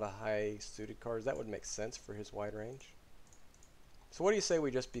 maybe a lot of high suited cards. That would make sense for his wide range. So what do you say we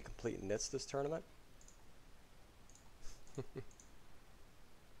just be complete nits this tournament?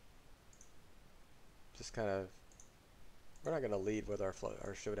 Just kind of, we're not going to lead with our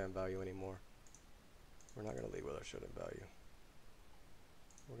showdown value anymore. We're not going to lead with our showdown value.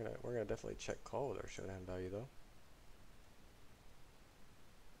 We're gonna definitely check call with our showdown value though.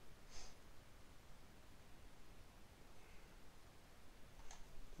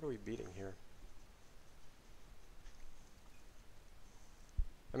 What are we beating here?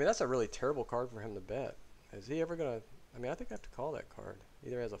 I mean, that's a really terrible card for him to bet. Is he ever gonna? I mean, I think I have to call that card.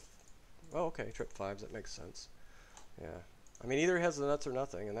 Either has a. Oh, okay, trip fives. That makes sense. Yeah. I mean, either he has the nuts or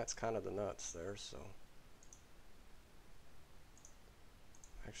nothing, and that's kind of the nuts there. So.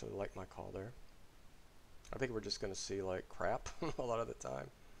 I actually like my call there. I think we're just gonna see like crap a lot of the time.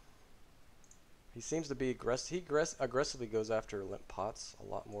 He seems to be aggressive. He aggressively goes after limp pots a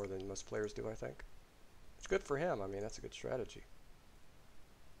lot more than most players do, I think. It's good for him. I mean, that's a good strategy.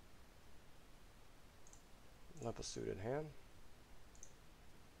 Limp a suited hand.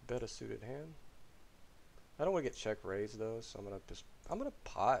 Bet a suited hand. I don't want to get check raised though, so I'm gonna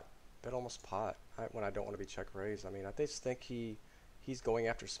pot. Bet almost pot when I don't want to be check raised. I mean, I just think he's going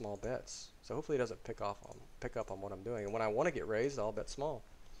after small bets. So hopefully he doesn't pick up on what I'm doing. And when I want to get raised, I'll bet small.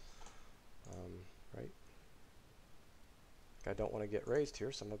 Right? I don't want to get raised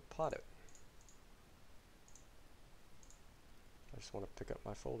here, so I'm going to pot it. I just want to pick up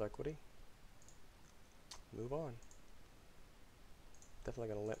my fold equity. Move on.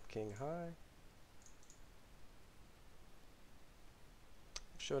 Definitely going to limp king high.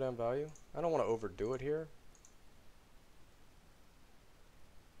 Showdown value. I don't want to overdo it here.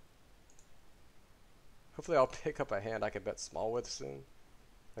 Hopefully I'll pick up a hand I can bet small with soon.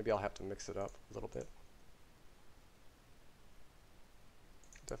 Maybe I'll have to mix it up a little bit.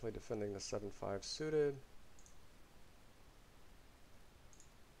 Definitely defending the 7-5 suited.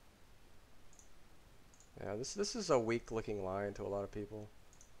 Yeah, this is a weak looking line to a lot of people.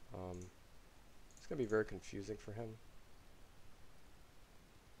 It's going to be very confusing for him.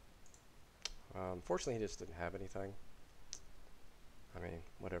 Fortunately, he just didn't have anything. I mean,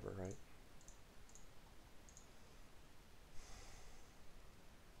 whatever, right?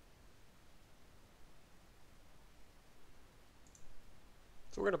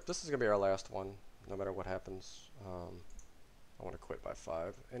 So this is gonna be our last one, no matter what happens. I want to quit by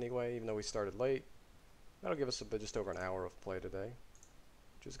 5 anyway, even though we started late. That'll give us just over an hour of play today,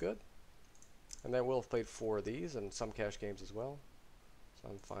 which is good. And then we'll have played 4 of these and some cash games as well, so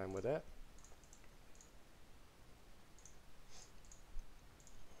I'm fine with that.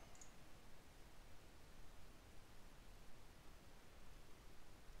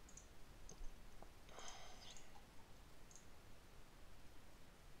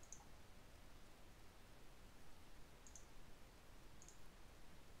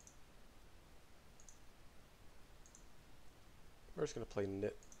 We're just going to play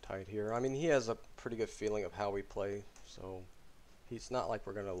nit tight here. I mean, he has a pretty good feeling of how we play, so he's not like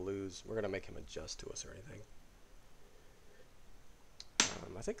we're going to lose. We're going to make him adjust to us or anything.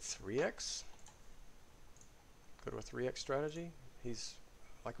 I think 3x. Go to a 3x strategy. He's,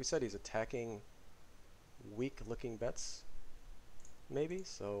 like we said, he's attacking weak-looking bets, maybe,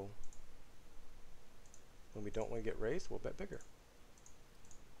 so when we don't want to get raised, we'll bet bigger.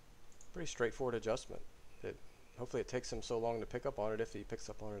 Pretty straightforward adjustment. Hopefully it takes him so long to pick up on it, if he picks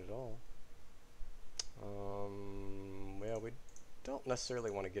up on it at all. Yeah, we don't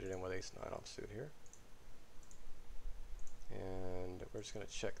necessarily want to get it in with ace-9 offsuit here. And we're just going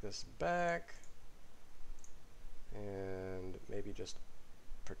to check this back. And maybe just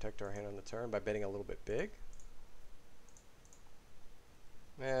protect our hand on the turn by betting a little bit big.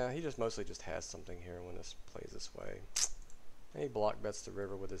 Yeah, he just mostly just has something here when this plays this way. And he block bets the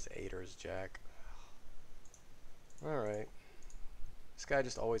river with his 8 or his jack. Alright. This guy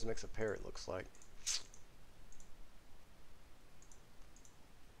just always makes a pair, it looks like.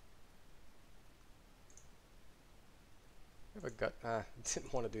 I have a gut.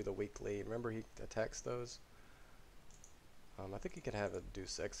 Didn't want to do the weak lead. Remember he attacks those? I think he could have a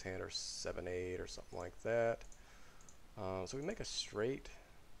deuce X hand or 7-8 or something like that. So we make a straight.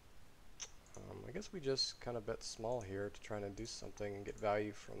 I guess we just kind of bet small here to try and do something and get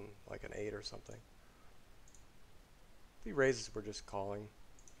value from like an 8 or something. If he raises, we're just calling.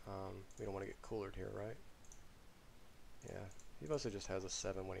 We don't want to get coolered here, right? Yeah, he mostly just has a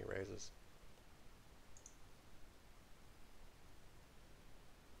 7 when he raises.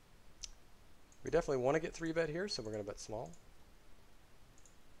 We definitely want to get 3-bet here, so we're going to bet small.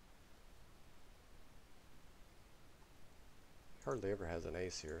 Hardly ever has an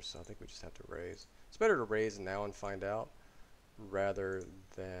ace here, so I think we just have to raise. It's better to raise now and find out rather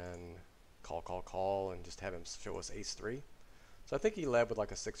than call and just have him show us ace 3. So I think he led with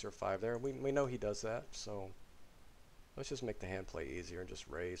like a 6 or 5 there. We know he does that, so let's just make the hand play easier and just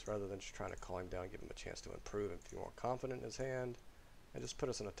raise rather than just trying to call him down, give him a chance to improve and be more confident in his hand, and just put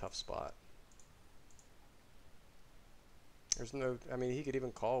us in a tough spot. There's no, I mean, he could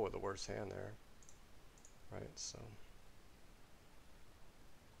even call with a worse hand there, right? So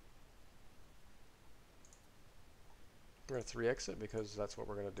we're going to 3x it because that's what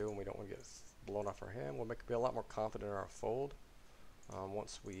we're going to do and we don't want to get blown off our hand. We'll be a lot more confident in our fold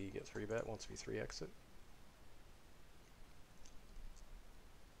once we get 3-bet, once we 3x it.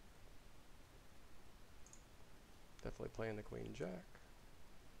 Definitely playing the queen jack.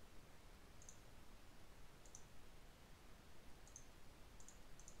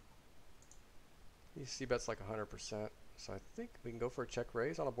 You see bets like 100%, so I think we can go for a check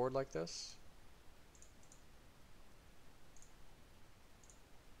raise on a board like this.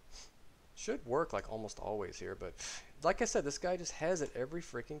 Should work like almost always here, but like I said, this guy just has it every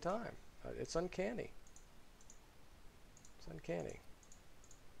freaking time. It's uncanny. It's uncanny.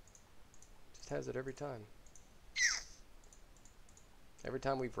 Just has it every time. Every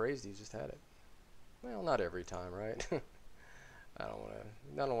time we've raised, he's just had it. Well, not every time, right? I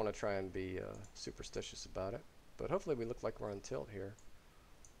don't want to try and be superstitious about it, but hopefully we look like we're on tilt here.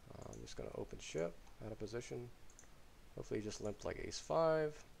 I'm just going to open ship out of position. Hopefully he just limped like ace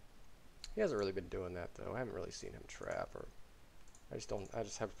 5. He hasn't really been doing that though. I haven't really seen him trap, or I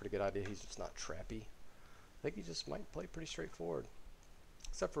just have a pretty good idea he's just not trappy. I think he just might play pretty straightforward,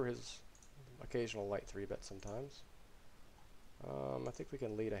 except for his occasional light 3-bet sometimes. I think we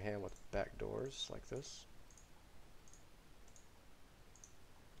can lead a hand with back doors like this.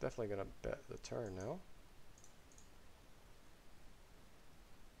 Definitely gonna bet the turn now.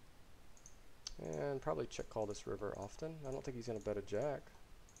 And probably check call this river often. I don't think he's gonna bet a jack.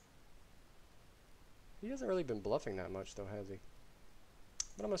 He hasn't really been bluffing that much though, has he?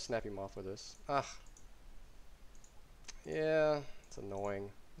 But I'm gonna snap him off with this. Ah. Yeah, it's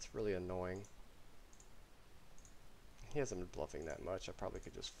annoying. It's really annoying. He hasn't been bluffing that much. I probably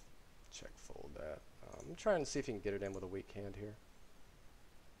could just check fold that. I'm trying to see if he can get it in with a weak hand here.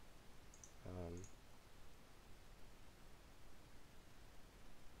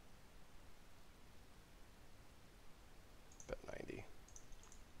 Bet 90.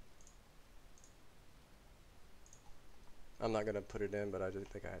 I'm not gonna put it in, but I just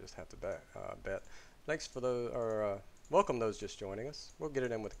think I just have to bet. Thanks for those, or welcome those just joining us. We'll get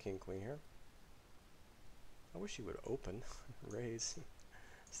it in with king queen here. I wish he would open, raise,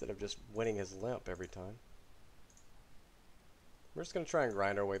 instead of just winning his limp every time. We're just gonna try and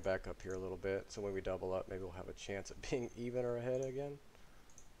grind our way back up here a little bit, so when we double up, maybe we'll have a chance at being even or ahead again.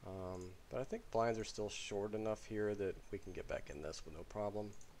 But I think blinds are still short enough here that we can get back in this with no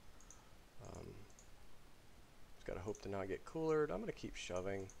problem. Just gotta hope to not get coolered. I'm gonna keep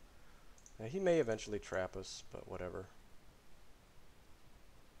shoving. Now, he may eventually trap us, but whatever.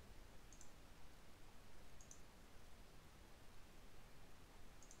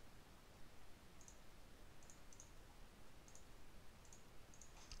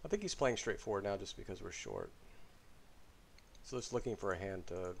 I think he's playing straightforward now just because we're short. So just looking for a hand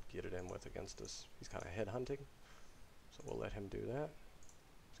to get it in with against us. He's kind of head hunting, so we'll let him do that.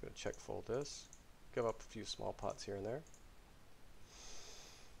 Just gonna check fold this. Give up a few small pots here and there.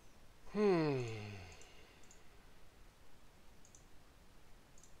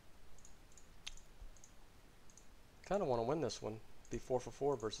 Kind of want to win this one. Be 4 for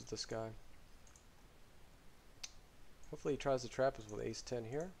 4 versus this guy. Hopefully he tries to trap us with ace 10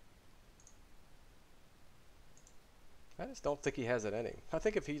 here. I just don't think he has it in him. I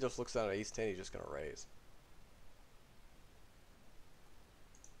think if he just looks down at ace 10, he's just going to raise.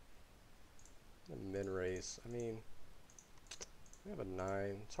 A min raise. I mean, we have a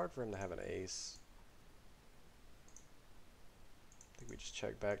 9. It's hard for him to have an ace. I think we just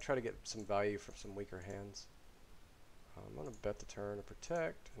check back. Try to get some value from some weaker hands. I'm going to bet the turn to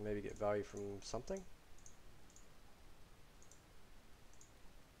protect and maybe get value from something.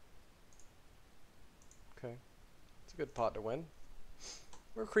 Okay. It's a good pot to win.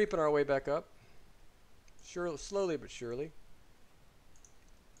 We're creeping our way back up. Surely, slowly but surely.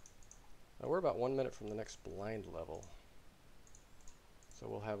 Now we're about 1 minute from the next blind level. So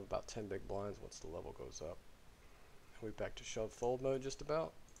we'll have about 10 big blinds once the level goes up. We're back to shove fold mode just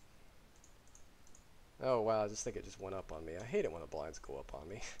about. Oh wow, I just think it just went up on me. I hate it when the blinds go up on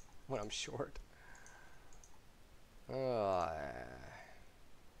me when I'm short.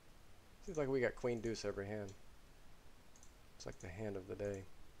 Seems like we got queen deuce every hand. It's like the hand of the day.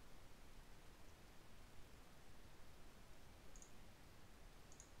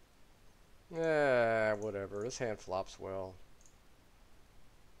 Whatever. This hand flops well.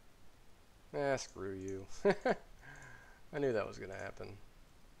 Screw you. I knew that was going to happen.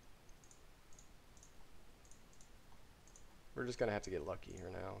 We're just going to have to get lucky here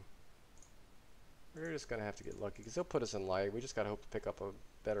now. We're just going to have to get lucky because he'll put us in light. We just got to hope to pick up a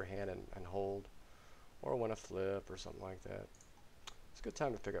better hand and hold. Or win a flip or something like that. It's a good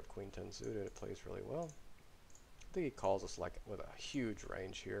time to pick up Queen 10 suited. It plays really well. I think he calls us like with a huge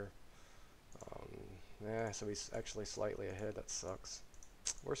range here. So he's actually slightly ahead. That sucks.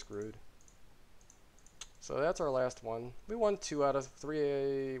 We're screwed. So that's our last one. We won 2 out of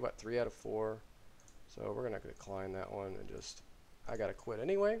 3, 3 out of 4. So we're going to decline that one and just, I got to quit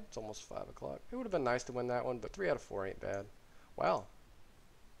anyway. It's almost 5 o'clock. It would have been nice to win that one, but 3 out of 4 ain't bad. Wow.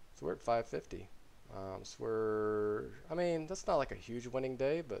 So we're at 550. I mean, that's not like a huge winning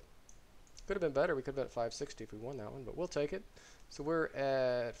day, but could have been better. We could have been at 560 if we won that one, but we'll take it. So we're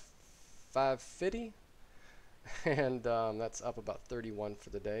at 550, and that's up about 31 for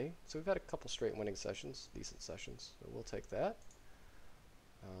the day. So we've had a couple straight winning sessions, decent sessions, so we'll take that.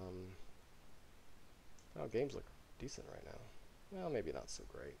 Games look decent right now. Well, maybe not so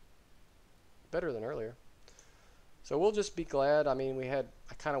great. Better than earlier. So we'll just be glad. I mean, I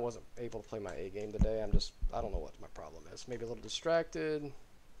kind of wasn't able to play my A game today. I don't know what my problem is. Maybe a little distracted.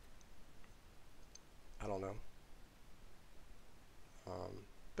 I don't know.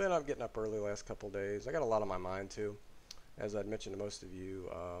 But I'm getting up early the last couple days. I got a lot on my mind too. As I'd mentioned to most of you,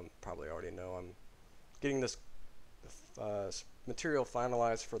 probably already know, I'm getting this material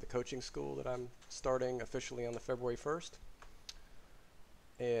finalized for the coaching school that I'm starting officially on the February 1st.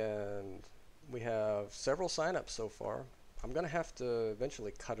 And we have several signups so far. I'm going to have to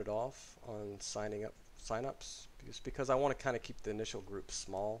eventually cut it off on signups just because I want to kind of keep the initial group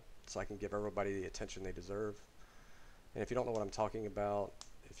small so I can give everybody the attention they deserve. And if you don't know what I'm talking about,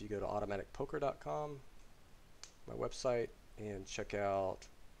 if you go to automaticpoker.com, my website, and check out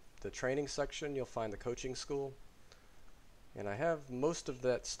the training section, you'll find the coaching school. And I have most of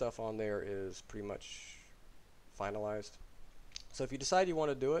that stuff on there is pretty much finalized. So if you decide you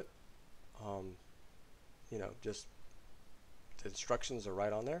want to do it, just the instructions are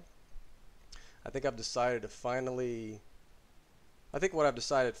right on there. I think what I've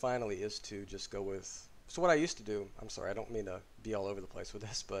decided finally is to just go with, so what I used to do, I'm sorry, I don't mean to be all over the place with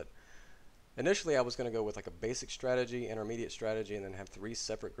this, but initially I was going to go with like a basic strategy, intermediate strategy, and then have 3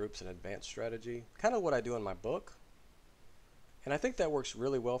 separate groups in advanced strategy. Kind of what I do in my book. And I think that works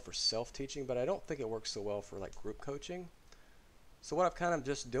really well for self-teaching, but I don't think it works so well for like group coaching. So what I'm kind of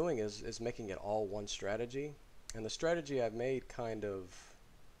just doing is making it all one strategy. And the strategy I've made the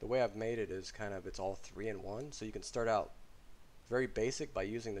way I've made it is it's all 3 in 1. So you can start out very basic by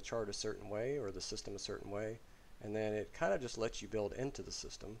using the chart a certain way or the system a certain way. And then it kind of just lets you build into the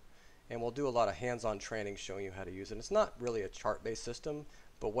system. And we'll do a lot of hands-on training showing you how to use it. It's not really a chart-based system,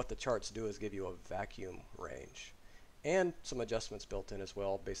 but what the charts do is give you a vacuum range. And some adjustments built in as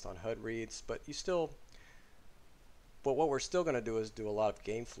well based on HUD reads, but what we're still going to do is do a lot of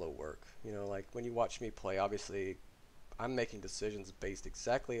game flow work. Like when you watch me play, obviously I'm making decisions based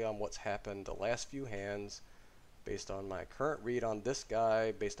exactly on what's happened the last few hands, based on my current read on this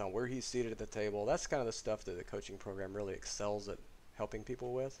guy, based on where he's seated at the table. That's kind of the stuff that the coaching program really excels at helping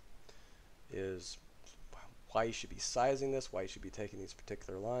people with, is why you should be sizing this, why you should be taking these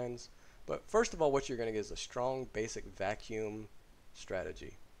particular lines. But first of all, what you're going to get is a strong basic vacuum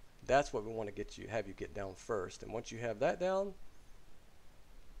strategy. That's what we want to have you get down first. And once you have that down,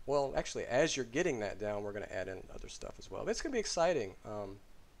 well, actually, as you're getting that down, we're going to add in other stuff as well. It's going to be exciting.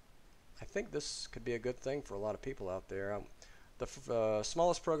 I think this could be a good thing for a lot of people out there. The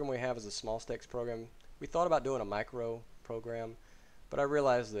smallest program we have is a small stakes program. We thought about doing a micro program, but I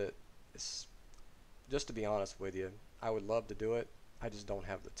realized that, just to be honest with you, I would love to do it. I just don't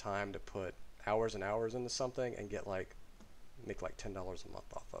have the time to put hours and hours into something and make like $10 a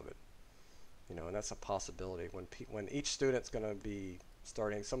month off of it. And that's a possibility when each student's going to be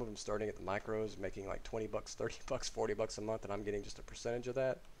starting, some of them starting at the micros, making like 20 bucks, 30 bucks, 40 bucks a month, and I'm getting just a percentage of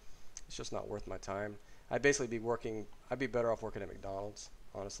that. It's just not worth my time. I'd be better off working at McDonald's,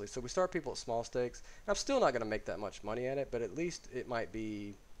 honestly. So we start people at small stakes. I'm still not going to make that much money at it, but at least it might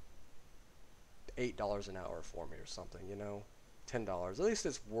be $8 an hour for me or something, $10. At least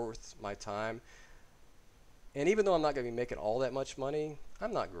it's worth my time. And even though I'm not going to be making all that much money,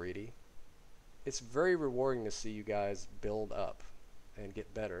 I'm not greedy. It's very rewarding to see you guys build up and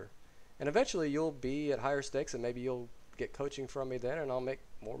get better. And eventually you'll be at higher stakes and maybe you'll get coaching from me then and I'll make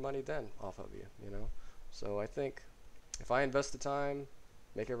more money then off of you, So I think if I invest the time,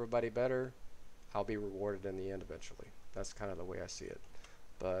 make everybody better, I'll be rewarded in the end eventually. That's kind of the way I see it.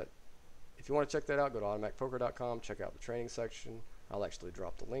 But if you want to check that out, go to automaticpoker.com, check out the training section. I'll actually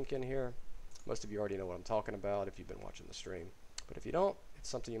drop the link in here. Most of you already know what I'm talking about if you've been watching the stream. But if you don't, it's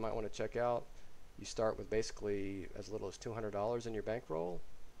something you might want to check out. You start with basically as little as $200 in your bankroll.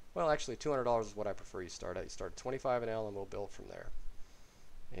 Well, actually, $200 is what I prefer you start at. You start at 25 and L, and we'll build from there.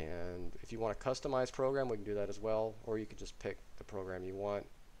 And if you want a customized program, we can do that as well. Or you could just pick the program you want.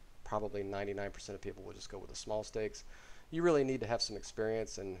 Probably 99% of people will just go with the small stakes. You really need to have some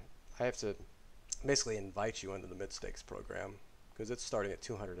experience, and I have to basically invite you into the mid-stakes program because it's starting at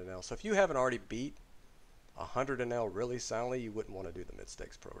 200 an L. So if you haven't already beat 100 an L really soundly, you wouldn't want to do the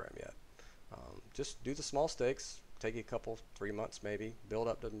mid-stakes program yet. Just do the small stakes, take a couple, 3 months maybe, build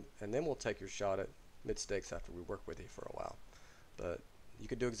up to, and then we'll take your shot at mid-stakes after we work with you for a while. But you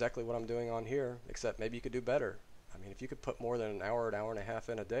could do exactly what I'm doing on here, except maybe you could do better. I mean, if you could put more than an hour and a half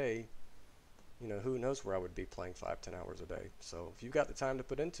in a day, you know, who knows where I would be playing 5-10 hours a day. So if you've got the time to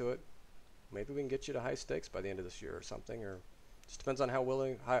put into it, maybe we can get you to high stakes by the end of this year or something, or just depends on how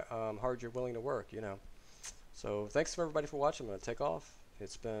hard you're willing to work, you know. So thanks for everybody for watching. I'm going to take off.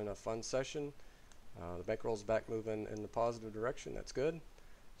 It's been a fun session. The bankroll's back moving in the positive direction. That's good.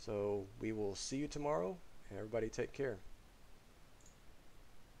 So we will see you tomorrow, and everybody take care.